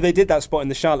powerbomb. But they did that spot in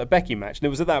the Charlotte-Becky match, and it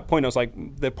was at that point I was like,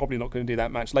 they're probably not going to do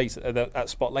that match later, that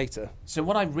spot later. So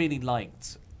what I really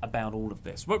liked about all of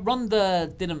this,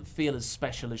 Ronda didn't feel as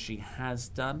special as she has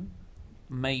done,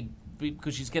 maybe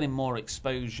because she's getting more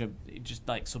exposure. It just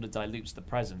sort of dilutes the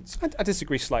presence. I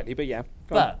disagree slightly, but yeah.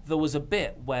 But there was a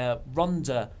bit where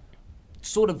Ronda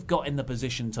sort of got in the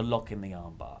position to lock in the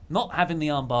armbar. Not having the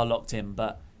armbar locked in,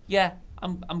 but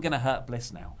I'm going to hurt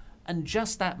Bliss now. And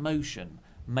just that motion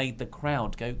made the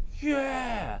crowd go,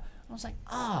 yeah! I was like,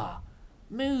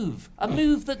 move. A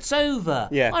move that's over.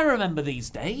 Yeah. I remember these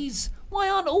days. Why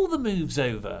aren't all the moves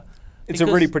over? It's a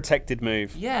really protected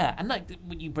move. Yeah, and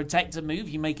when you protect a move,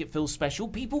 you make it feel special,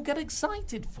 people get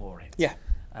excited for it. Yeah.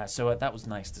 So that was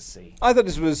nice to see. I thought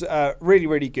this was really,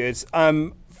 really good.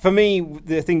 For me,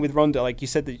 the thing with Ronda, like you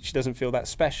said, that she doesn't feel that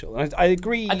special. And I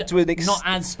agree to an extent. Not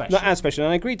as special. Not as special.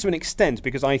 And I agree to an extent,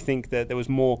 because I think that there was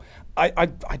more. I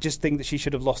just think that she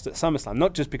should have lost at SummerSlam,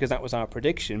 not just because that was our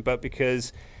prediction, but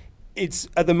because it's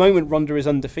at the moment Ronda is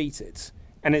undefeated.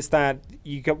 And it's that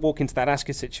you walk into that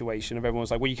Asuka situation of everyone's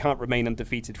like, well, you can't remain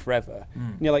undefeated forever.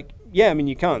 And you're like, yeah, I mean,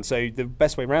 you can't. So the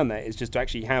best way around that is just to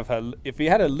actually have her, if you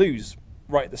had her lose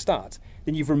right at the start,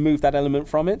 then you've removed that element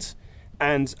from it.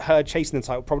 And her chasing the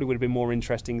title probably would have been more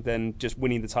interesting than just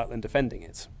winning the title and defending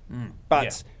it.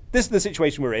 But this is the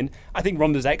situation we're in. I think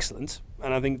Ronda's excellent,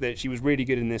 and I think that she was really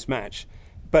good in this match.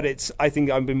 But I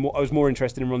think I was more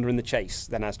interested in Ronda in the chase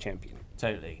than as champion.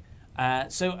 Totally.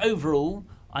 So overall,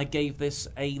 I gave this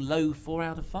a low 4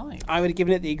 out of 5. I would have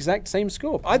given it the exact same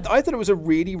score. I thought it was a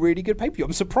really, really good pay-per-view.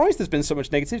 I'm surprised there's been so much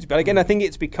negativity. But again, I think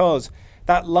it's because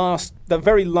the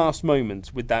very last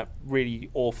moment with that really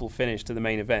awful finish to the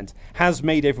main event has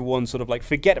made everyone sort of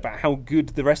forget about how good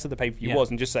the rest of the pay-per-view was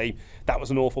and just say that was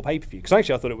an awful pay-per-view. Because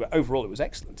actually I thought overall it was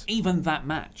excellent. Even that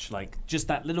match, just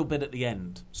that little bit at the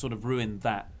end sort of ruined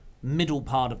that middle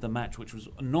part of the match, which was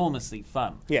enormously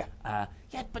fun. Yeah.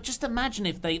 But just imagine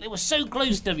if they were so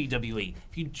close, WWE,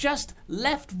 if you just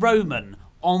left Roman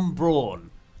on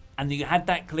Braun and you had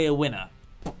that clear winner.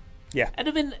 Yeah.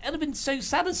 It'd have been so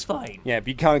satisfying. Yeah, but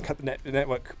you can't cut the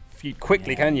network feud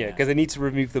quickly, can you? Because they need to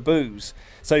remove the booze.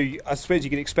 So I suppose you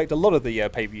can expect a lot of the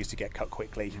pay-per-views to get cut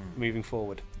quickly moving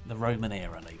forward. The Roman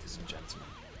era, ladies and gentlemen.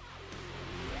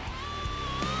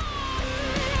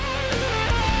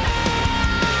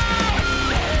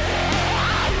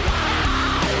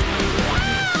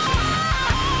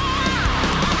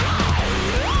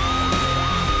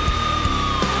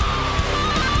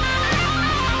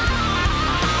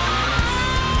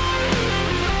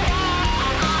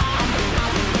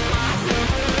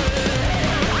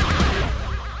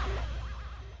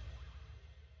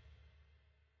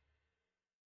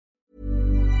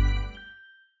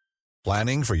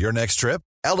 Planning for your next trip?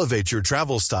 Elevate your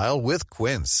travel style with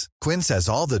Quince. Quince has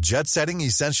all the jet-setting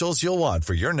essentials you'll want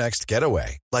for your next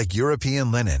getaway, like European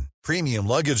linen, premium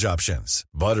luggage options,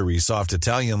 buttery soft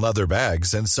Italian leather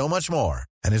bags, and so much more.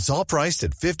 And it's all priced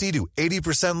at 50 to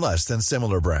 80% less than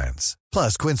similar brands.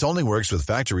 Plus, Quince only works with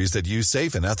factories that use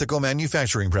safe and ethical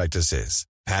manufacturing practices.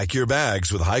 Pack your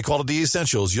bags with high-quality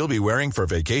essentials you'll be wearing for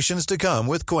vacations to come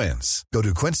with Quince. Go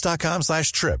to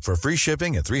quince.com/trip for free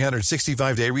shipping and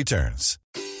 365-day returns.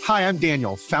 Hi, I'm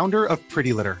Daniel, founder of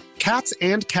Pretty Litter. Cats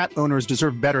and cat owners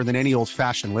deserve better than any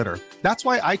old-fashioned litter. That's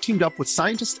why I teamed up with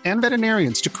scientists and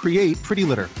veterinarians to create Pretty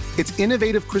Litter. Its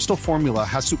innovative crystal formula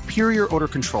has superior odor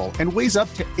control and weighs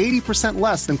up to 80%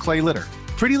 less than clay litter.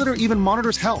 Pretty Litter even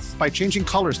monitors health by changing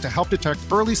colors to help detect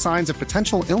early signs of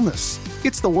potential illness.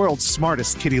 It's the world's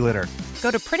smartest kitty litter.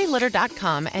 Go to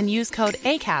prettylitter.com and use code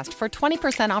ACAST for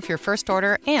 20% off your first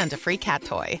order and a free cat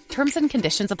toy. Terms and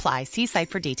conditions apply. See site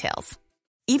for details.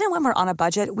 Even when we're on a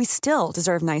budget, we still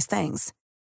deserve nice things.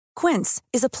 Quince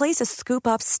is a place to scoop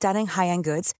up stunning high-end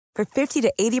goods for 50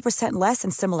 to 80% less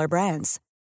than similar brands.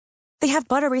 They have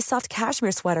buttery soft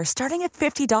cashmere sweaters starting at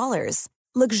 $50,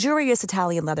 luxurious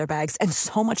Italian leather bags, and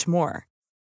so much more.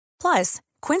 Plus,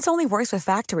 Quince only works with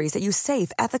factories that use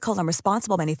safe, ethical, and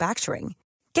responsible manufacturing.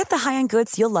 Get the high-end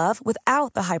goods you'll love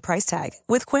without the high price tag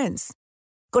with Quince.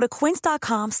 Go to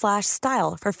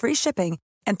quince.com/style for free shipping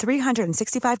and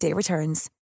 365-day returns.